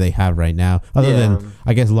court player they have right now, other than,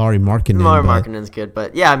 I guess, Lauri Markkanen. Lauri Markkanen's good.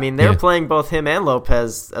 But yeah, I mean, they were playing both him and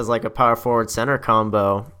Lopez as like a power forward center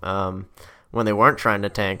combo when they weren't trying to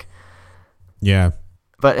tank. Yeah.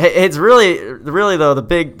 But it's really though the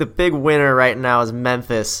big winner right now is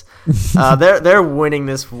Memphis. They're winning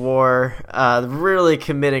this war, really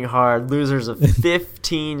committing hard. Losers of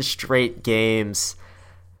 15 straight games,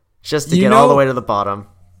 just to get all the way to the bottom.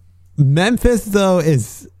 Memphis though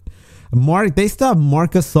is they still have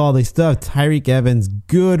Marc Gasol, they still have Tyreke Evans,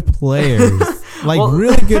 good players,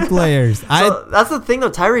 really good players. So that's the thing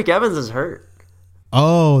though. Tyreke Evans is hurt.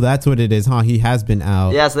 Oh, that's what it is, huh? He has been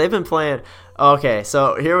out. Yeah, so they've been playing. Okay,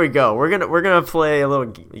 so here we go. We're gonna play a little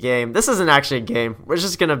game. This isn't actually a game. We're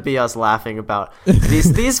just gonna be us laughing about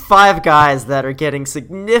these 5 guys that are getting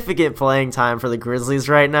significant playing time for the Grizzlies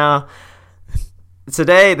right now.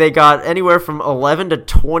 Today they got anywhere from 11 to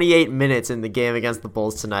 28 minutes in the game against the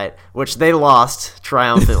Bulls tonight, which they lost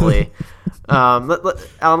triumphantly.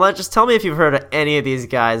 Alan, just tell me if you've heard of any of these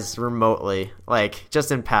guys remotely, like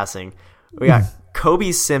just in passing. We got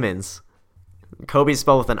Kobe Simmons. Kobe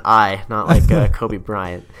spelled with an I, not like Kobe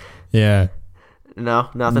Bryant. Yeah. No,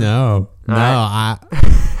 nothing. No, right.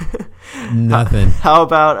 Nothing. How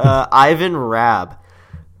about Ivan Rabb?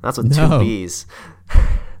 That's with 2 B's.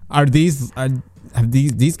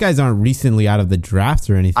 These guys aren't recently out of the drafts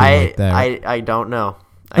or anything like that? I don't know.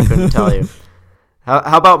 I couldn't tell you.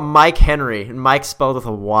 How about Mike Henry? And Mike spelled with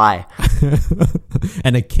a Y.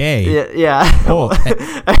 And a K. Yeah. Oh.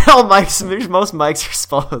 Most Mikes are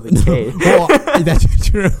spelled with a K. Well, that's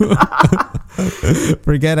true.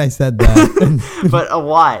 Forget I said that. But a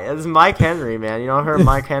Y. It's Mike Henry, man. You don't heard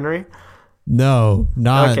Mike Henry? No,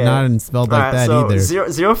 not spelled like that either.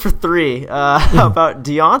 0 for 3. How about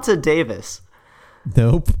Deonta Davis?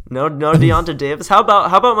 Nope. No Deonta Davis. How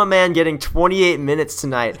about my man getting 28 minutes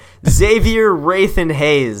tonight? Xavier Rathan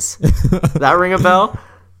Hayes. That ring a bell?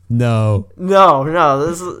 No.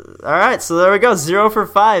 This is all right. So there we go. 0 for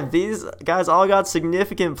 5. These guys all got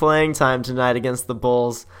significant playing time tonight against the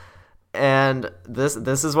Bulls, and this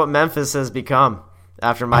is what Memphis has become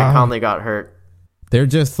after Mike Conley got hurt. They're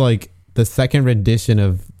just like the second rendition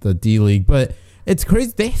of the D League, but it's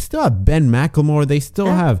crazy. They still have Ben McLemore. They still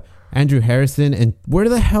have Andrew Harrison, and where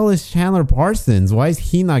the hell is Chandler Parsons? Why is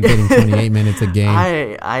he not getting 28 minutes a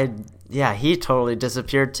game? He totally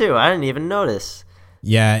disappeared too. I didn't even notice.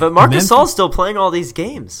 Yeah, But Marcus Gasol's still playing all these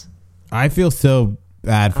games. I feel so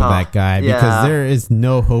bad for that guy because there is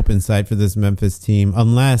no hope in sight for this Memphis team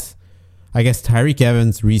unless, I guess, Tyreek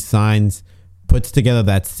Evans re-signs, puts together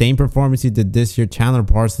that same performance he did this year. Chandler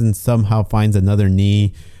Parsons somehow finds another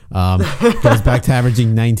knee, goes back to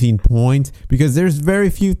averaging 19 points, because there's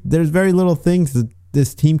very little things that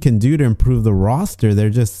this team can do to improve the roster. They're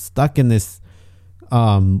just stuck in this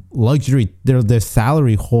luxury, their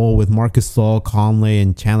salary hole with Marcus Gasol, Conley,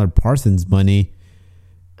 and Chandler Parsons money.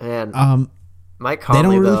 And Mike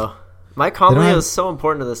Conley Mike Conley is so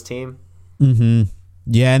important to this team. Mm-hmm.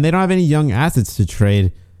 Yeah, and they don't have any young assets to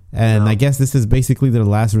trade. And I guess this is basically their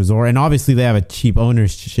last resort. And obviously they have a cheap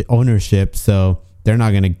ownership, so they're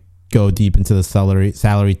not going to go deep into the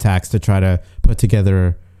salary tax to try to put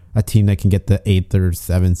together a team that can get the 8th or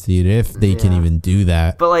 7th seed, if they can even do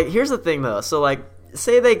that. But like, here's the thing though. So like,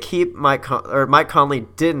 say they keep Mike Conley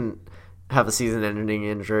didn't have a season-ending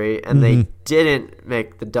injury, and they didn't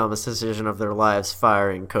make the dumbest decision of their lives,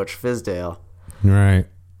 firing Coach Fizdale. Right.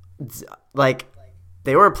 Like,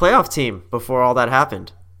 they were a playoff team before all that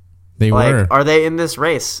happened. They were. Are they in this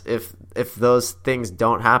race if those things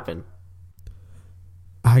don't happen?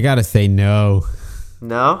 I gotta say no.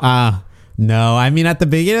 No? No. I mean, at the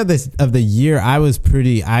beginning of the year, I was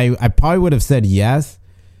pretty. I probably would have said yes,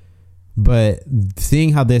 but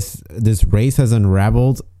seeing how this race has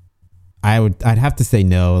unraveled, I'd have to say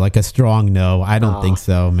no, like a strong no. I don't think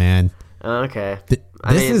so, man. Okay.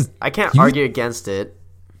 I can't argue against it.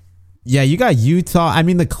 Yeah, you got Utah. I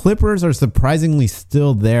mean, the Clippers are surprisingly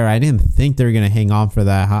still there. I didn't think they were going to hang on for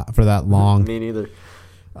that long. Me neither.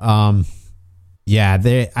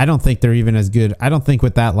 Yeah, I don't think they're even as good. I don't think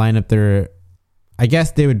with that lineup I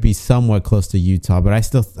guess they would be somewhat close to Utah,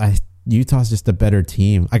 but Utah's just a better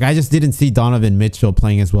team. Like, I just didn't see Donovan Mitchell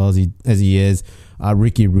playing as well as he is.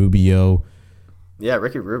 Ricky Rubio. Yeah,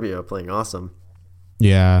 Ricky Rubio playing awesome.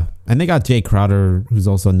 Yeah, and they got Jay Crowder, who's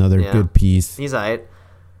also another good piece. He's all right.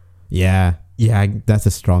 Yeah, that's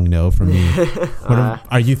a strong no from me.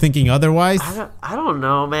 Are you thinking otherwise? I don't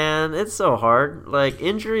know, man. It's so hard. Like,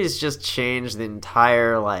 injuries just change the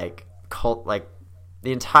entire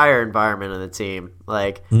the entire environment of the team.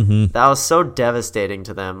 Like, that was so devastating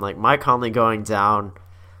to them. Like, Mike Conley going down,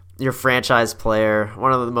 your franchise player,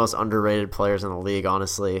 one of the most underrated players in the league,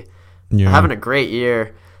 honestly, having a great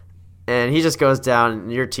year, and he just goes down,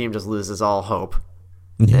 and your team just loses all hope.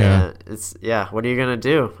 Yeah, what are you gonna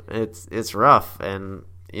do? It's rough, and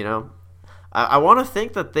I want to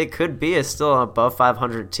think that they could be still an above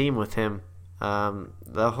 500 team with him. Nothing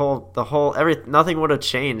would have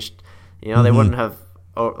changed. They wouldn't have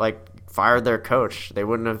fired their coach. They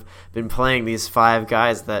wouldn't have been playing these 5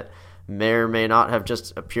 guys that may or may not have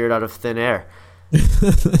just appeared out of thin air.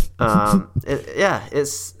 The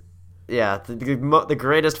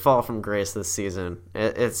greatest fall from grace this season.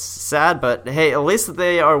 It's sad, but hey, at least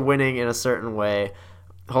they are winning in a certain way,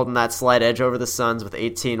 holding that slight edge over the Suns with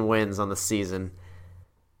 18 wins on the season.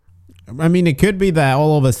 I mean, it could be that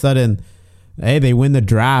all of a sudden, hey, they win the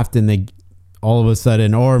draft and they all of a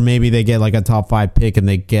sudden, or maybe they get like a top 5 pick and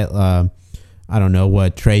they get, I don't know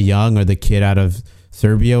what, Trae Young or the kid out of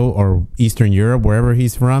Serbia or Eastern Europe, wherever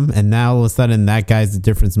he's from, and now all of a sudden that guy's the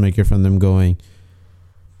difference maker from them going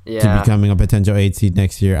to becoming a potential 8 seed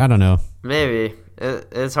next year. I don't know. Maybe.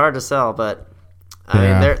 It's hard to sell, but I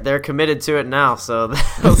mean, they're committed to it now, so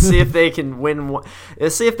they'll see if they can win.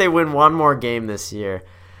 Let's see if they win one more game this year.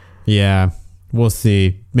 Yeah, we'll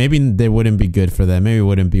see. Maybe they wouldn't be good for them. Maybe it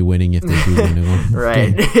wouldn't be winning if they do win one.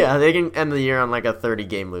 Right. Yeah, they can end the year on like a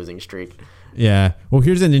 30-game losing streak. Yeah. Well,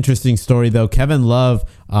 here's an interesting story, though. Kevin Love,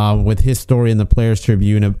 with his story in the Players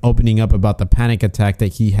Tribune, opening up about the panic attack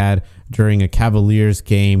that he had during a Cavaliers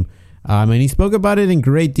game. And he spoke about it in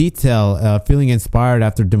great detail, feeling inspired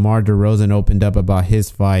after DeMar DeRozan opened up about his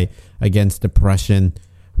fight against depression.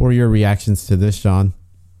 What were your reactions to this, Sean?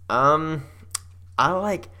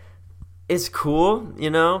 It's cool,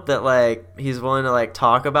 that he's willing to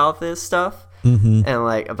talk about this stuff and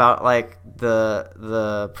about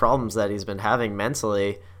the problems that he's been having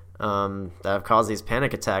mentally that have caused these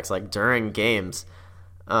panic attacks during games.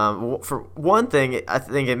 For one thing, I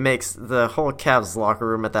think it makes the whole Cavs locker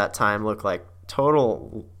room at that time look like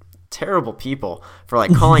total terrible people for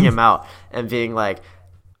calling him out and being like,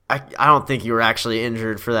 I don't think you were actually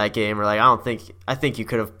injured for that game, or I think you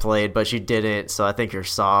could have played but you didn't, so I think you're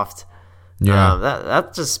soft. Yeah,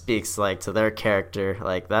 that just speaks to their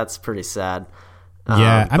character. That's pretty sad.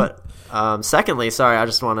 Secondly, sorry, I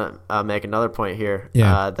just want to make another point here.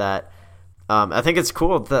 That I think it's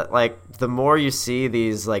cool that the more you see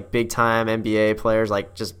these big time NBA players,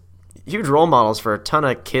 just huge role models for a ton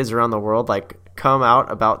of kids around the world, like come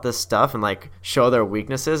out about this stuff and like show their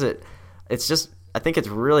weaknesses, it's just, I think it's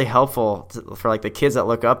really helpful for like the kids that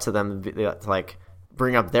look up to them to like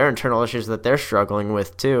bring up their internal issues that they're struggling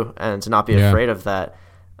with too, and to not be afraid of that.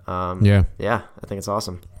 I think it's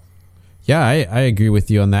awesome. Yeah, I agree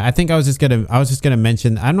with you on that. I think I was just gonna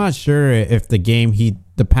mention, I'm not sure if the game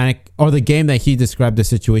the game that he described the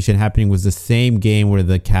situation happening was the same game where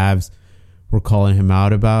the Cavs were calling him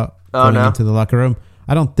out about going into the locker room.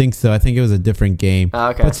 I don't think so. I think it was a different game.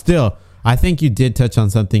 Okay. But still, I think you did touch on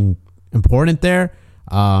something important there.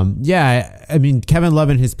 I mean, Kevin Love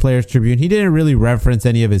in his Players Tribune, he didn't really reference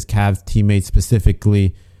any of his Cavs teammates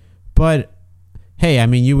specifically, but hey, I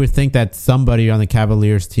mean, you would think that somebody on the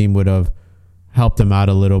Cavaliers team would have helped him out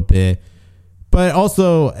a little bit. But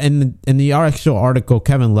also in the actual article,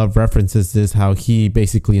 Kevin Love references this, how he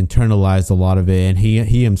basically internalized a lot of it, and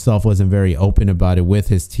he himself wasn't very open about it with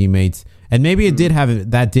his teammates. And maybe it did have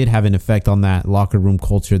an effect on that locker room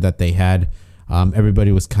culture that they had.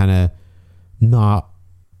 Everybody was kind of not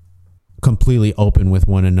completely open with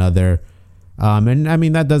one another. And I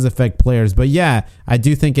mean, that does affect players, but yeah, I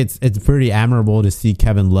do think it's pretty admirable to see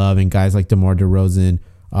Kevin Love and guys like DeMar DeRozan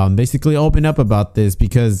basically open up about this,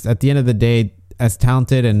 because at the end of the day, as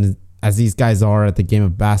talented and as these guys are at the game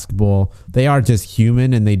of basketball, they are just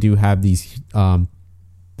human, and they do have these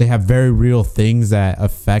they have very real things that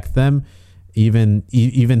affect them, even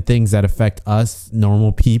things that affect us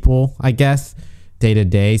normal people, I guess, day to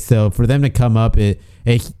day. So for them to come up, it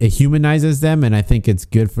humanizes them, and I think it's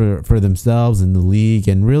good for themselves and the league,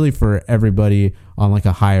 and really for everybody on like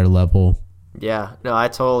a higher level. Yeah, no, I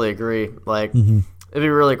totally agree. Like, it'd be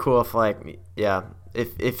really cool if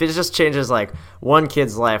if it just changes like one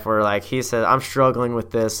kid's life, where like he said, I'm struggling with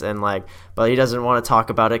this, and like, but he doesn't want to talk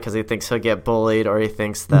about it because he thinks he'll get bullied, or he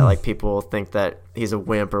thinks that like people think that he's a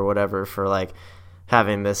wimp or whatever for like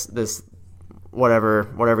having this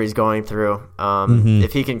whatever he's going through.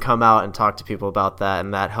 If he can come out and talk to people about that,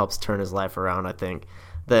 and that helps turn his life around, I think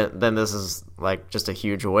then this is like just a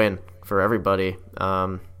huge win for everybody.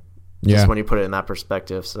 Just when you put it in that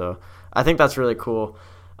perspective. So I think that's really cool.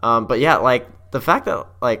 But yeah, like the fact that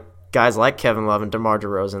like guys like Kevin Love and DeMar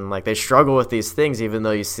DeRozan, like they struggle with these things, even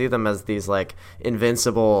though you see them as these like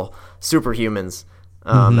invincible superhumans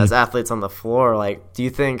as athletes on the floor. Like, do you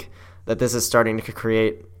think that this is starting to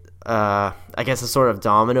create I guess a sort of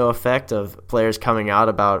domino effect of players coming out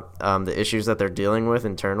about the issues that they're dealing with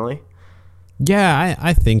internally? Yeah,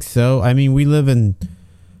 I think so. I mean,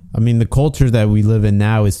 the culture that we live in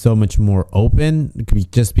now is so much more open,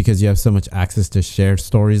 just because you have so much access to share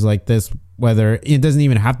stories like this. Whether it doesn't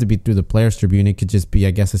even have to be through the Players Tribune, it could just be,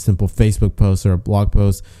 I guess, a simple Facebook post or a blog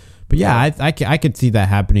post. But yeah, I could see that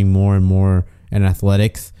happening more and more in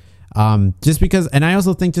athletics. Just because, and I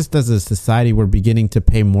also think just as a society, we're beginning to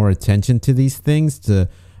pay more attention to these things, to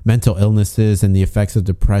mental illnesses and the effects of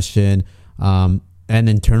depression, and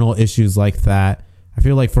internal issues like that. I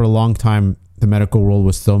feel like for a long time, the medical world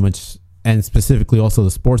was so much, and specifically also the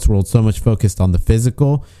sports world, so much focused on the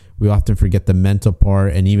physical. We often forget the mental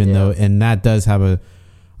part, and and that does have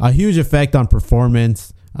a huge effect on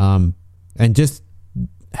performance, and just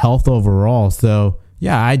health overall. So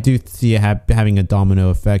yeah, I do see it having a domino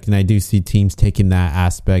effect, and I do see teams taking that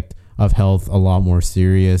aspect of health a lot more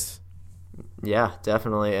serious. Yeah,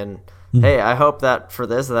 definitely. And hey, I hope that for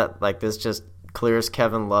this just clears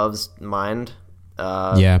Kevin Love's mind.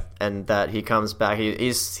 And that he comes back.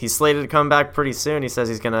 He's slated to come back pretty soon. He says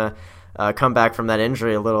he's gonna come back from that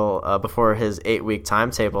injury a little before his 8-week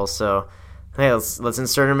timetable. So hey, let's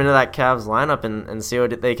insert him into that Cavs lineup and see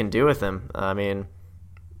what they can do with him. I mean,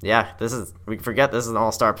 yeah, we forget this is an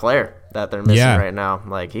all-star player that they're missing right now.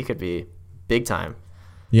 Like, he could be big time.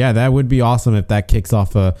 Yeah, that would be awesome if that kicks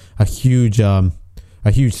off a huge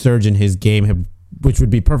surge in his game, which would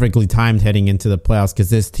be perfectly timed heading into the playoffs, because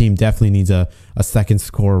this team definitely needs a second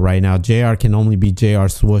scorer right now. JR can only be JR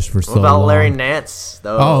Swoosh for so long. What about Larry Nance,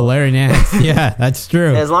 though? Oh, Larry Nance. Yeah, that's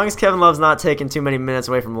true. As long as Kevin Love's not taking too many minutes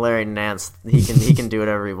away from Larry Nance, he can do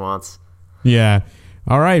whatever he wants. Yeah.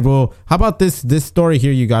 All right. Well, how about this story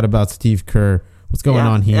here you got about Steve Kerr? What's going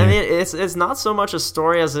on here? I mean, it's not so much a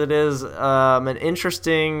story as it is an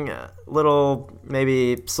interesting little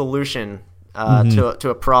maybe solution to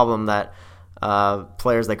a problem that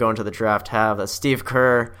players that go into the draft have. That Steve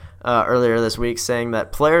Kerr earlier this week saying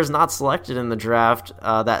that players not selected in the draft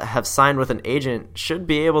that have signed with an agent should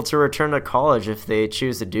be able to return to college if they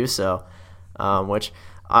choose to do so, which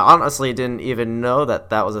I honestly didn't even know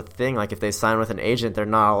that was a thing. Like, if they sign with an agent, they're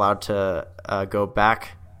not allowed to go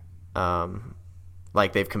back,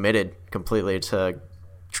 like they've committed completely to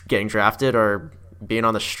getting drafted or being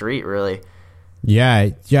on the street, really. Yeah.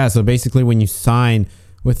 So basically, when you sign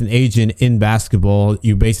with an agent in basketball,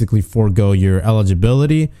 you basically forego your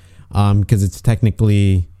eligibility because it's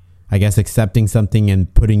technically, I guess, accepting something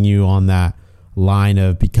and putting you on that line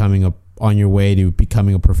of on your way to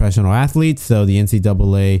becoming a professional athlete. So the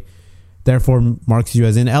NCAA therefore marks you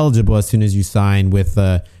as ineligible as soon as you sign with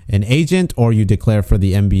an agent or you declare for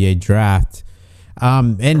the NBA draft.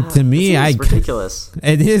 And to me, ridiculous.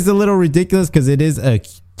 It is a little ridiculous because it is a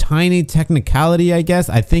tiny technicality, I guess.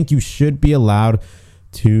 I think you should be allowed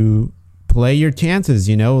to play your chances.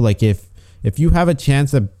 Like if you have a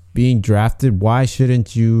chance of being drafted, why should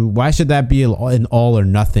that be an all or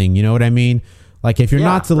nothing? You know what I mean? Like if you're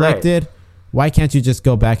not selected, why can't you just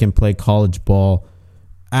go back and play college ball?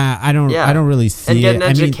 I don't really see it. And get an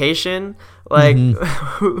education. Like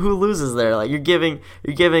who loses there? Like you're giving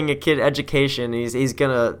a kid education. He's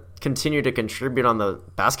gonna continue to contribute on the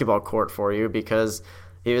basketball court for you because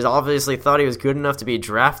he was obviously thought he was good enough to be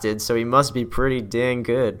drafted. So he must be pretty dang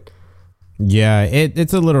good. Yeah,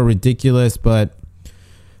 it's a little ridiculous, but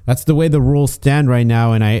that's the way the rules stand right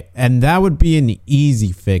now, and that would be an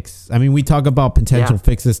easy fix. I mean, we talk about potential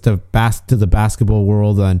fixes to the basketball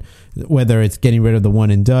world, on whether it's getting rid of the one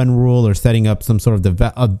and done rule or setting up some sort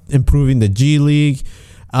of improving the G League.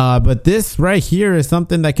 But this right here is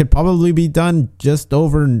something that could probably be done just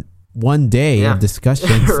over one day of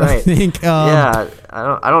discussions. Right. I think. I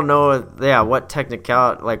don't know. What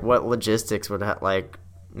technical, like what logistics would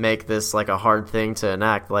make this like a hard thing to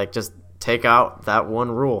enact? Like just take out that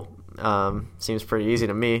one rule. Seems pretty easy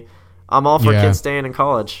to me. I'm all for kids staying in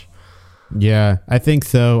college. Yeah, I think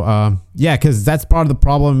so. Because that's part of the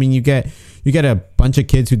problem. I mean, you get a bunch of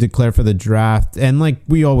kids who declare for the draft, and like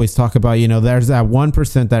we always talk about, there's that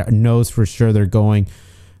 1% that knows for sure they're going,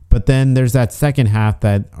 but then there's that second half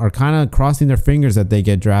that are kind of crossing their fingers that they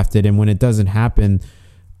get drafted, and when it doesn't happen,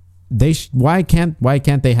 why can't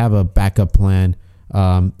they have a backup plan?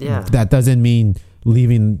 That doesn't mean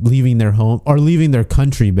leaving their home or leaving their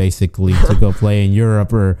country basically to go play in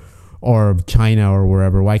Europe or China or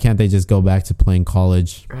wherever. Why can't they just go back to playing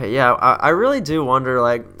college? Yeah, I really do wonder.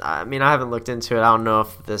 Like, I mean, I haven't looked into it. I don't know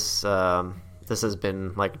if this has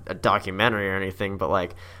been like a documentary or anything, but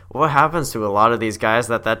like, what happens to a lot of these guys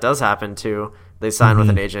that does happen to? They sign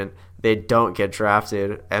with an agent, they don't get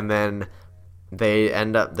drafted, and then they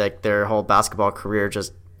end up like their whole basketball career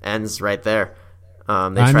just ends right there.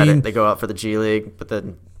 They go out for the G League, but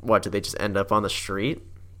then what? Do they just end up on the street?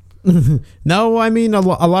 No, I mean, a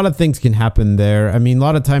lot of things can happen there. I mean, a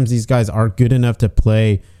lot of times these guys are good enough to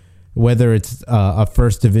play, whether it's a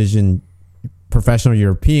first division professional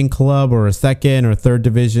European club or a second or third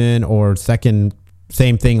division or second,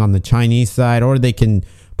 same thing on the Chinese side, or they can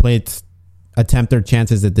attempt their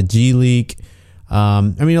chances at the G League. I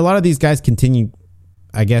mean, a lot of these guys continue,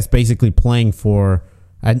 I guess, basically playing for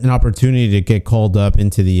an opportunity to get called up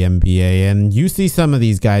into the NBA, and you see some of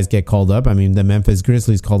these guys get called up. I mean, the Memphis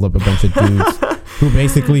Grizzlies called up a bunch of dudes who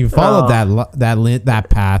basically followed that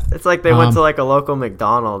path. It's like they went to like a local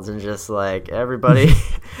McDonald's and just like everybody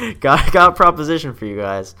got a proposition for you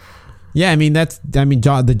guys. Yeah, I mean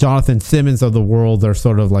the Jonathan Simmons of the world are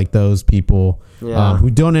sort of like those people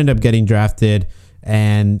who don't end up getting drafted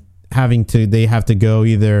and they have to go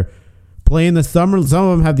either play in the summer. Some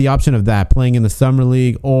of them have the option of that, playing in the summer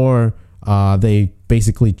league, or they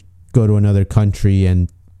basically go to another country and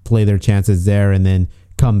play their chances there and then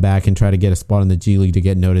come back and try to get a spot in the G League to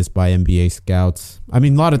get noticed by NBA scouts. I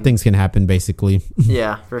mean, a lot of things can happen basically.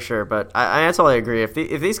 Yeah, for sure. But I totally agree. If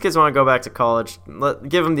these kids want to go back to college,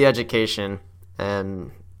 give them the education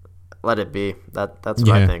and let it be. That's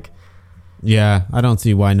what I think. Yeah, I don't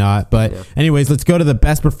see why not. But anyways, let's go to the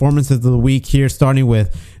best performances of the week here, starting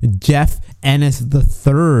with Jeff Ennis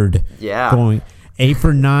III. Yeah. Going 8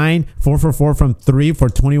 for 9, 4 for 4 from 3 for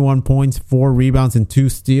 21 points, 4 rebounds, and 2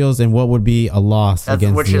 steals, and what would be a loss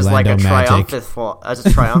against the Orlando Magic. That's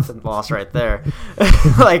a triumphant loss right there.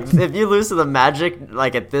 Like, if you lose to the Magic,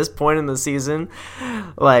 like, at this point in the season,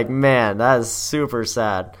 like, man, that is super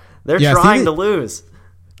sad. They're trying to lose.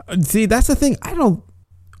 See, that's the thing.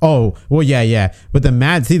 Oh, well, yeah. But the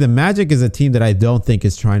Magic is a team that I don't think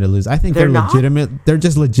is trying to lose. I think they're legitimate. They're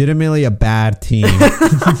just legitimately a bad team.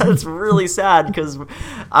 That's really sad because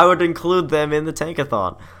I would include them in the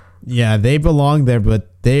tank-a-thon. Yeah, they belong there,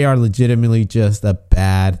 but they are legitimately just a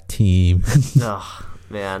bad team. Oh,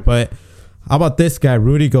 man. But how about this guy,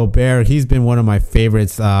 Rudy Gobert? He's been one of my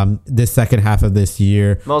favorites this second half of this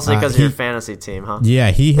year. Mostly because of your fantasy team, huh? Yeah,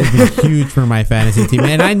 he has been huge for my fantasy team.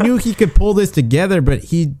 And I knew he could pull this together, but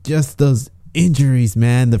those injuries,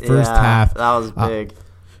 man, the first half. That was big.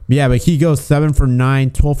 Yeah, but he goes 7 for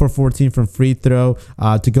 9, 12 for 14 from free throw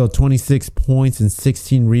to go 26 points and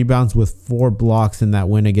 16 rebounds with 4 blocks in that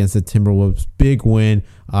win against the Timberwolves. Big win.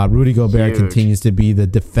 Rudy Gobert continues to be the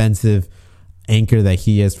defensive anchor that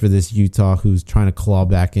he is for this Utah, who's trying to claw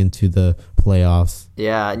back into the playoffs.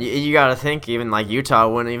 Yeah, you got to think even like Utah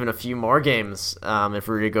win even a few more games if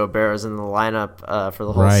Rudy Gobert is in the lineup for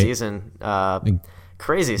the whole season.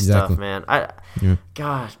 Crazy stuff, man.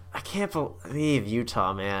 God, I can't believe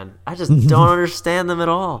Utah, man. I just don't understand them at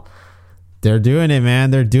all. They're doing it,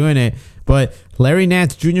 man. They're doing it. But Larry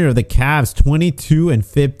Nance Jr. of the Cavs, 22 and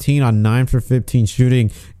 15 on 9 for 15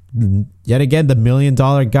 shooting. Yet again, the $1 million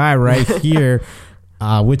guy right here,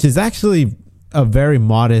 which is actually a very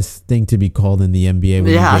modest thing to be called in the NBA.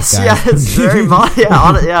 It's very modest.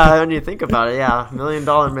 When you think about it, $1 million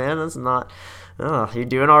man, that's not. Oh, you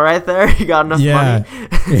doing all right there? You got enough money?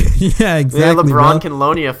 Yeah, exactly. LeBron can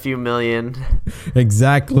loan you a few million.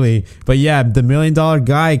 Exactly. But the $1 million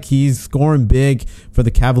guy, he's scoring big for the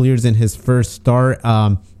Cavaliers in his first start.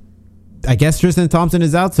 I guess Tristan Thompson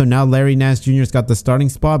is out, so now Larry Nance Jr.'s got the starting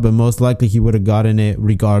spot, but most likely he would have gotten it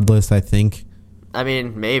regardless, I think. I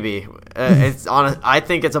mean, maybe. I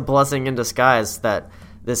think it's a blessing in disguise that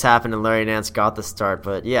this happened and Larry Nance got the start,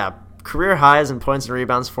 but career highs in points and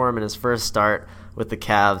rebounds for him in his first start with the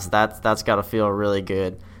Cavs. That's got to feel really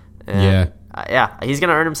good. And he's going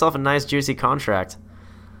to earn himself a nice, juicy contract.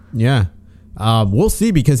 Yeah. We'll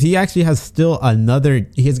see because he actually has still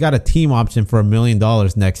he's got a team option for $1 million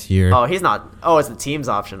next year. Oh, he's not. Oh, it's the team's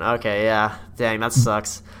option. Okay, yeah. Dang, that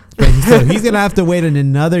sucks. So he's going to have to wait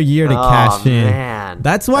another year to cash in. Man,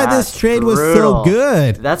 that's why this trade was so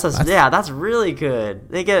good. That's really good.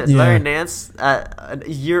 They get Larry Nance a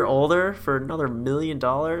year older for another $1 million.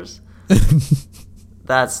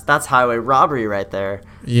 That's highway robbery right there.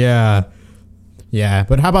 Yeah.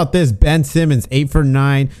 But how about this? Ben Simmons, 8 for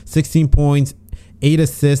 9, 16 points, 8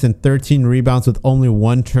 assists, and 13 rebounds with only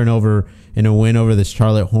 1 turnover in a win over the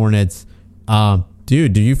Charlotte Hornets.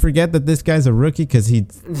 Dude, do you forget that this guy's a rookie? Because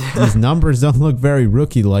his numbers don't look very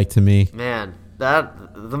rookie-like to me. Man,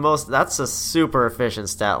 that's a super efficient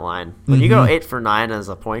stat line. When you go 8 for 9 as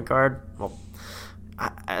a point guard, well,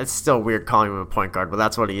 it's still weird calling him a point guard, but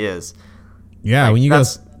that's what he is. Yeah,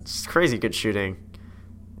 that's crazy good shooting.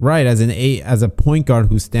 Right, as a point guard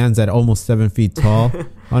who stands at almost 7 feet tall,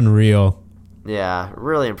 unreal. Yeah,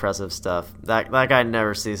 really impressive stuff. That guy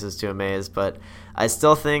never ceases to amaze, but I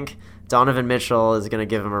still think Donovan Mitchell is going to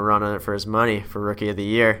give him a run on it for his money for Rookie of the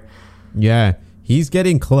Year. Yeah, he's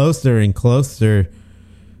getting closer and closer.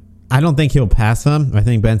 I don't think he'll pass him. I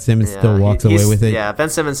think Ben Simmons still walks away with it. Yeah, Ben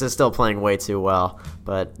Simmons is still playing way too well.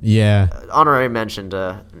 But honorary mention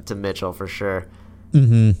to Mitchell for sure.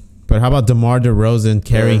 Mm-hmm. But how about DeMar DeRozan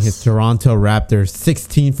carrying his Toronto Raptors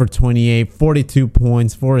 16 for 28, 42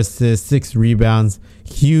 points, 4 assists, 6 rebounds.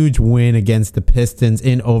 Huge win against the Pistons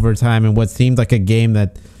in overtime in what seemed like a game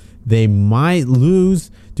that they might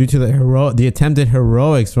lose due to the attempted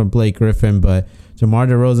heroics from Blake Griffin, but DeMar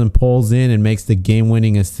DeRozan pulls in and makes the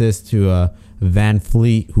game-winning assist to Van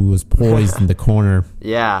Fleet, who was poised in the corner.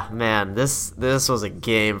 Yeah, man, this was a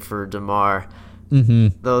game for DeMar.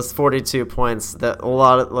 Mm-hmm. Those 42 points, a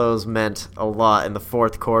lot of those meant a lot in the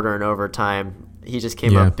fourth quarter and overtime. He just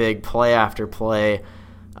came up big, play after play.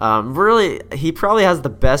 Really, he probably has the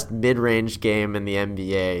best mid-range game in the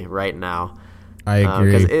NBA right now. I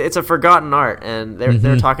agree. Because it's a forgotten art, and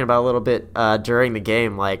they're talking about a little bit during the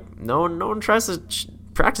game. Like no one tries to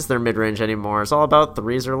practice their mid range anymore. It's all about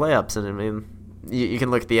threes or layups, and I mean, you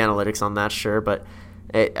can look at the analytics on that, sure, but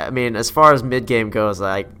I mean, as far as mid game goes,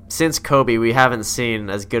 like since Kobe, we haven't seen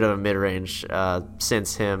as good of a mid range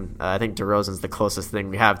since him. I think DeRozan's the closest thing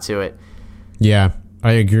we have to it. Yeah,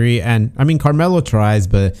 I agree, and I mean Carmelo tries,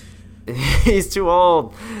 but he's too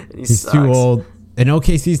old. He's too old. And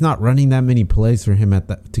OKC's not running that many plays for him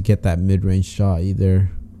to get that mid-range shot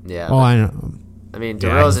either. Yeah. Oh, I know. I mean,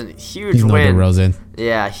 DeRozan, huge win. DeRozan.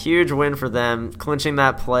 Yeah, huge win for them, clinching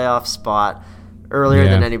that playoff spot earlier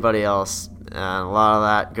than anybody else. And a lot of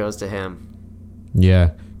that goes to him.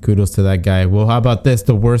 Yeah, kudos to that guy. Well, how about this?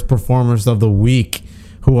 The worst performers of the week.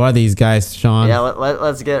 Who are these guys, Sean? Yeah,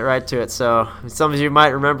 let's get right to it. So, some of you might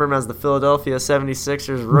remember him as the Philadelphia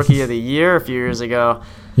 76ers Rookie of the Year a few years ago.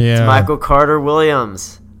 Yeah. It's Michael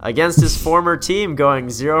Carter-Williams against his former team,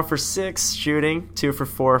 going 0 for 6 shooting, 2 for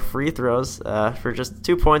 4 free throws for just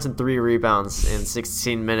 2 points and 3 rebounds in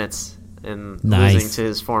 16 minutes and losing to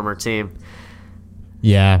his former team.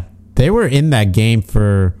 Yeah, they were in that game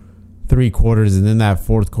for 3 quarters, and then that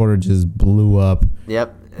fourth quarter just blew up.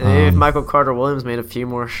 Yep. If Michael Carter-Williams made a few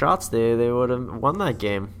more shots, they would have won that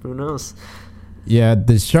game. Who knows? Yeah,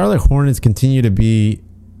 the Charlotte Hornets continue to be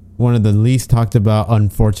one of the least talked about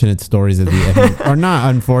unfortunate stories of the NBA, or not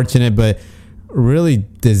unfortunate, but really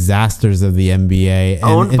disasters of the NBA.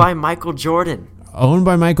 Owned by Michael Jordan. Owned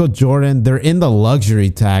by Michael Jordan. They're in the luxury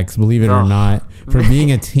tax, believe it or not, for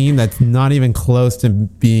being a team that's not even close to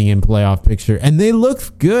being in playoff picture. And they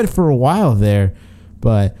looked good for a while there,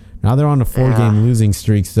 but now they're on a 4-game losing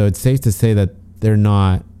streak. So it's safe to say that they're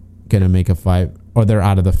not going to make a fight, or they're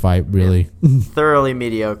out of the fight, really. Thoroughly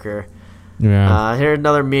mediocre. Yeah. Here's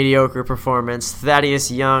another mediocre performance.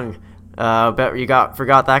 Thaddeus Young. Bet you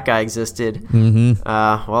forgot that guy existed. Mm-hmm.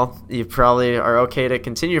 Well, you probably are okay to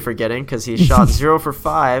continue forgetting because he shot 0 for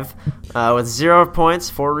 5 with 0 points,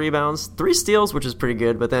 4 rebounds, 3 steals, which is pretty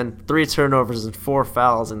good, but then 3 turnovers and 4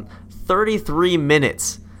 fouls in 33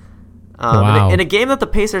 minutes. Wow. In a game that the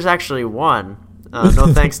Pacers actually won. No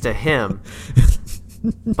thanks to him.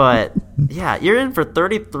 But, yeah, you're in for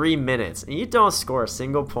 33 minutes, and you don't score a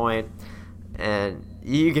single point, and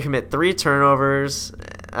you commit 3 turnovers.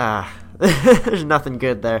 There's nothing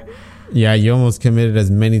good there. Yeah, you almost committed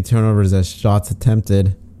as many turnovers as shots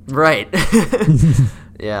attempted. Right.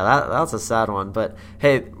 Yeah, that's a sad one. But,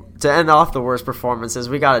 hey, to end off the worst performances,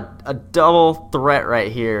 we got a double threat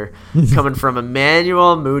right here coming from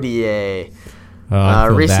Emmanuel Mudiay. Oh, I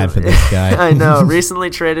feel bad for this guy. I know.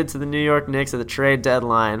 Recently traded to the New York Knicks at the trade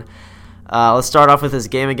deadline. Let's start off with his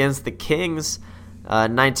game against the Kings.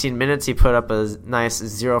 19 minutes, he put up a nice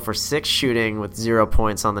 0 for 6 shooting with 0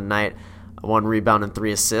 points on the night. 1 rebound and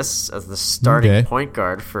 3 assists as the starting point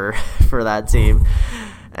guard for that team.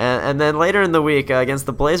 And then later in the week against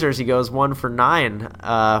the Blazers, he goes 1 for 9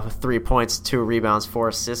 with 3 points, 2 rebounds, 4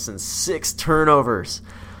 assists, and 6 turnovers.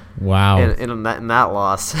 Wow. In that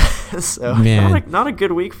loss. So man. Not a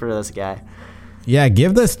good week for this guy. Yeah,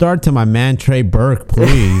 give the start to my man Trey Burke,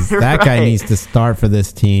 please. That guy needs to start for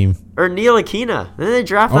this team. Or Neil Aquina. Then they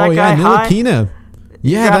draft that guy high. Neil Aquina.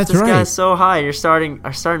 Yeah, that's right. This guy so high. You're starting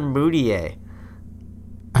Mudiay.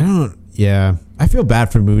 I feel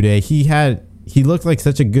bad for Mudiay. He looked like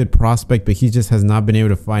such a good prospect, but he just has not been able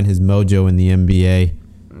to find his mojo in the NBA.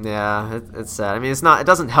 Yeah, it's sad. I mean, it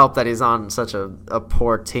doesn't help that he's on such a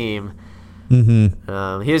poor team.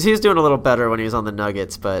 Mm-hmm. He was doing a little better when he was on the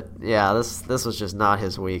Nuggets, but yeah, this was just not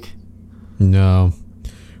his week. No.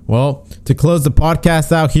 Well, to close the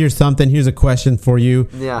podcast out, here's a question for you.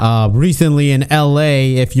 Yeah. Recently in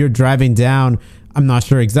LA, if you're driving down, I'm not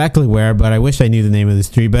sure exactly where, but I wish I knew the name of the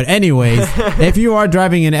street. But anyways, if you are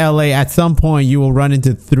driving in LA, at some point you will run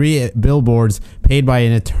into 3 billboards paid by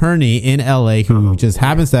an attorney in LA who just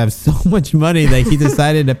happens to have so much money that he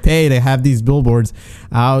decided to pay to have these billboards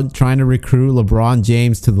out trying to recruit LeBron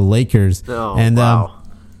James to the Lakers. Wow.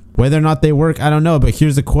 Whether or not they work, I don't know. But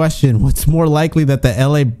here's a question. What's more likely, that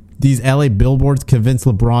these LA billboards convince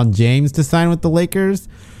LeBron James to sign with the Lakers,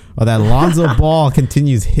 or that Lonzo Ball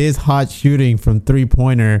continues his hot shooting from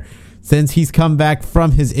three-pointer? Since he's come back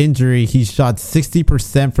from his injury, he's shot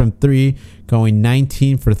 60% from 3, going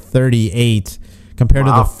 19 for 38. Compared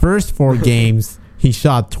to the first 4 games, he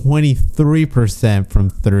shot 23% from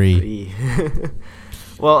 3.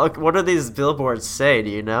 Well, what do these billboards say? Do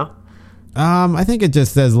you know? I think it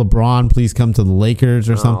just says, LeBron, please come to the Lakers,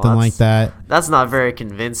 or something like that. That's not very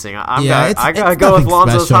convincing. I it's gotta go with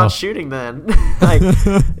Lonzo's special. hot shooting then.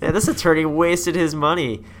 This attorney wasted his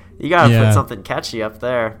money. You gotta put something catchy up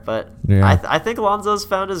there. But I think Lonzo's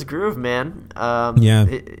found his groove, man.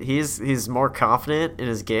 He's more confident in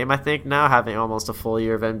his game, I think, now, having almost a full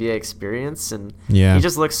year of NBA experience, and he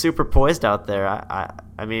just looks super poised out there.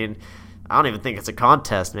 I mean, I don't even think it's a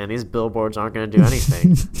contest, man. These billboards aren't going to do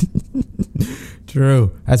anything.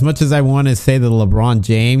 True. As much as I want to say the LeBron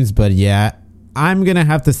James, but yeah, I'm going to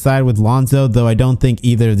have to side with Lonzo, though I don't think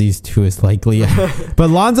either of these two is likely. But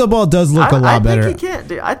Lonzo Ball does look a lot better.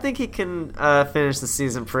 I think he can finish the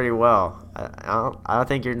season pretty well. I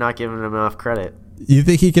think you're not giving him enough credit. You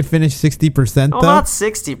think he could finish 60%, though? Well, not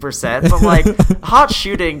 60%, but like hot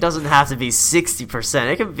shooting doesn't have to be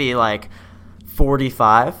 60%. It can be like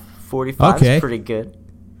 45. 45 is pretty good.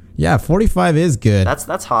 Yeah, 45 is good.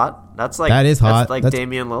 That's hot. That is hot. That's like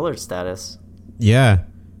Damian Lillard status. Yeah.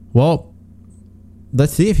 Well,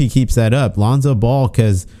 let's see if he keeps that up. Lonzo Ball,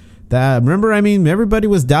 because remember, I mean, everybody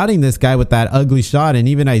was doubting this guy with that ugly shot, and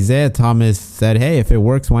even Isaiah Thomas said, hey, if it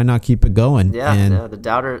works, why not keep it going? Yeah, the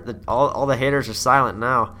doubter, all the haters are silent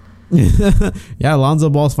now. Yeah, Lonzo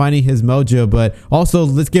Ball's finding his mojo, but also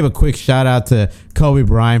let's give a quick shout out to Kobe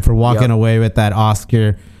Bryant for walking away with that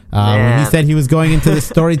Oscar. When he said he was going into the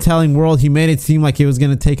storytelling world, he made it seem like it was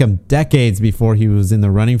going to take him decades before he was in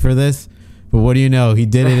the running for this. But what do you know? He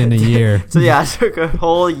did it in a year. So yeah, it took a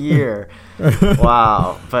whole year.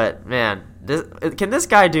 Wow. But man, can this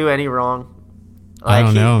guy do any wrong? Like, I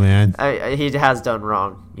don't know, man. He has done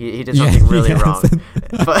wrong. He did something really wrong.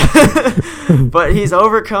 But he's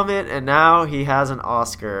overcome it, and now he has an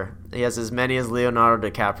Oscar. He has as many as Leonardo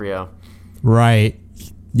DiCaprio. Right.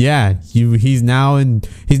 Yeah. He's now in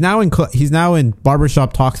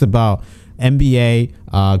barbershop talks about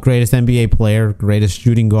NBA, greatest NBA player, greatest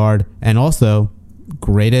shooting guard, and also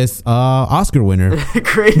greatest Oscar winner.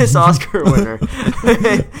 Greatest Oscar winner.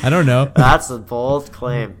 I don't know. That's a bold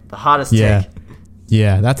claim. The hottest take.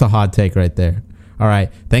 Yeah, that's a hot take right there. All right.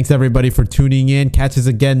 Thanks, everybody, for tuning in. Catch us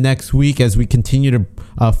again next week as we continue to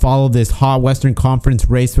follow this hot Western Conference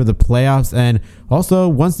race for the playoffs. And also,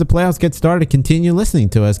 once the playoffs get started, continue listening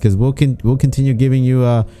to us because we'll continue giving you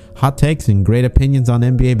hot takes and great opinions on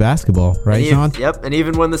NBA basketball. Right, Sean? Yep. And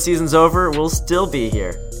even when the season's over, we'll still be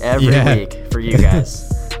here every week for you guys.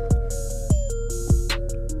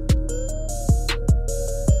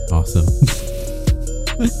 Awesome.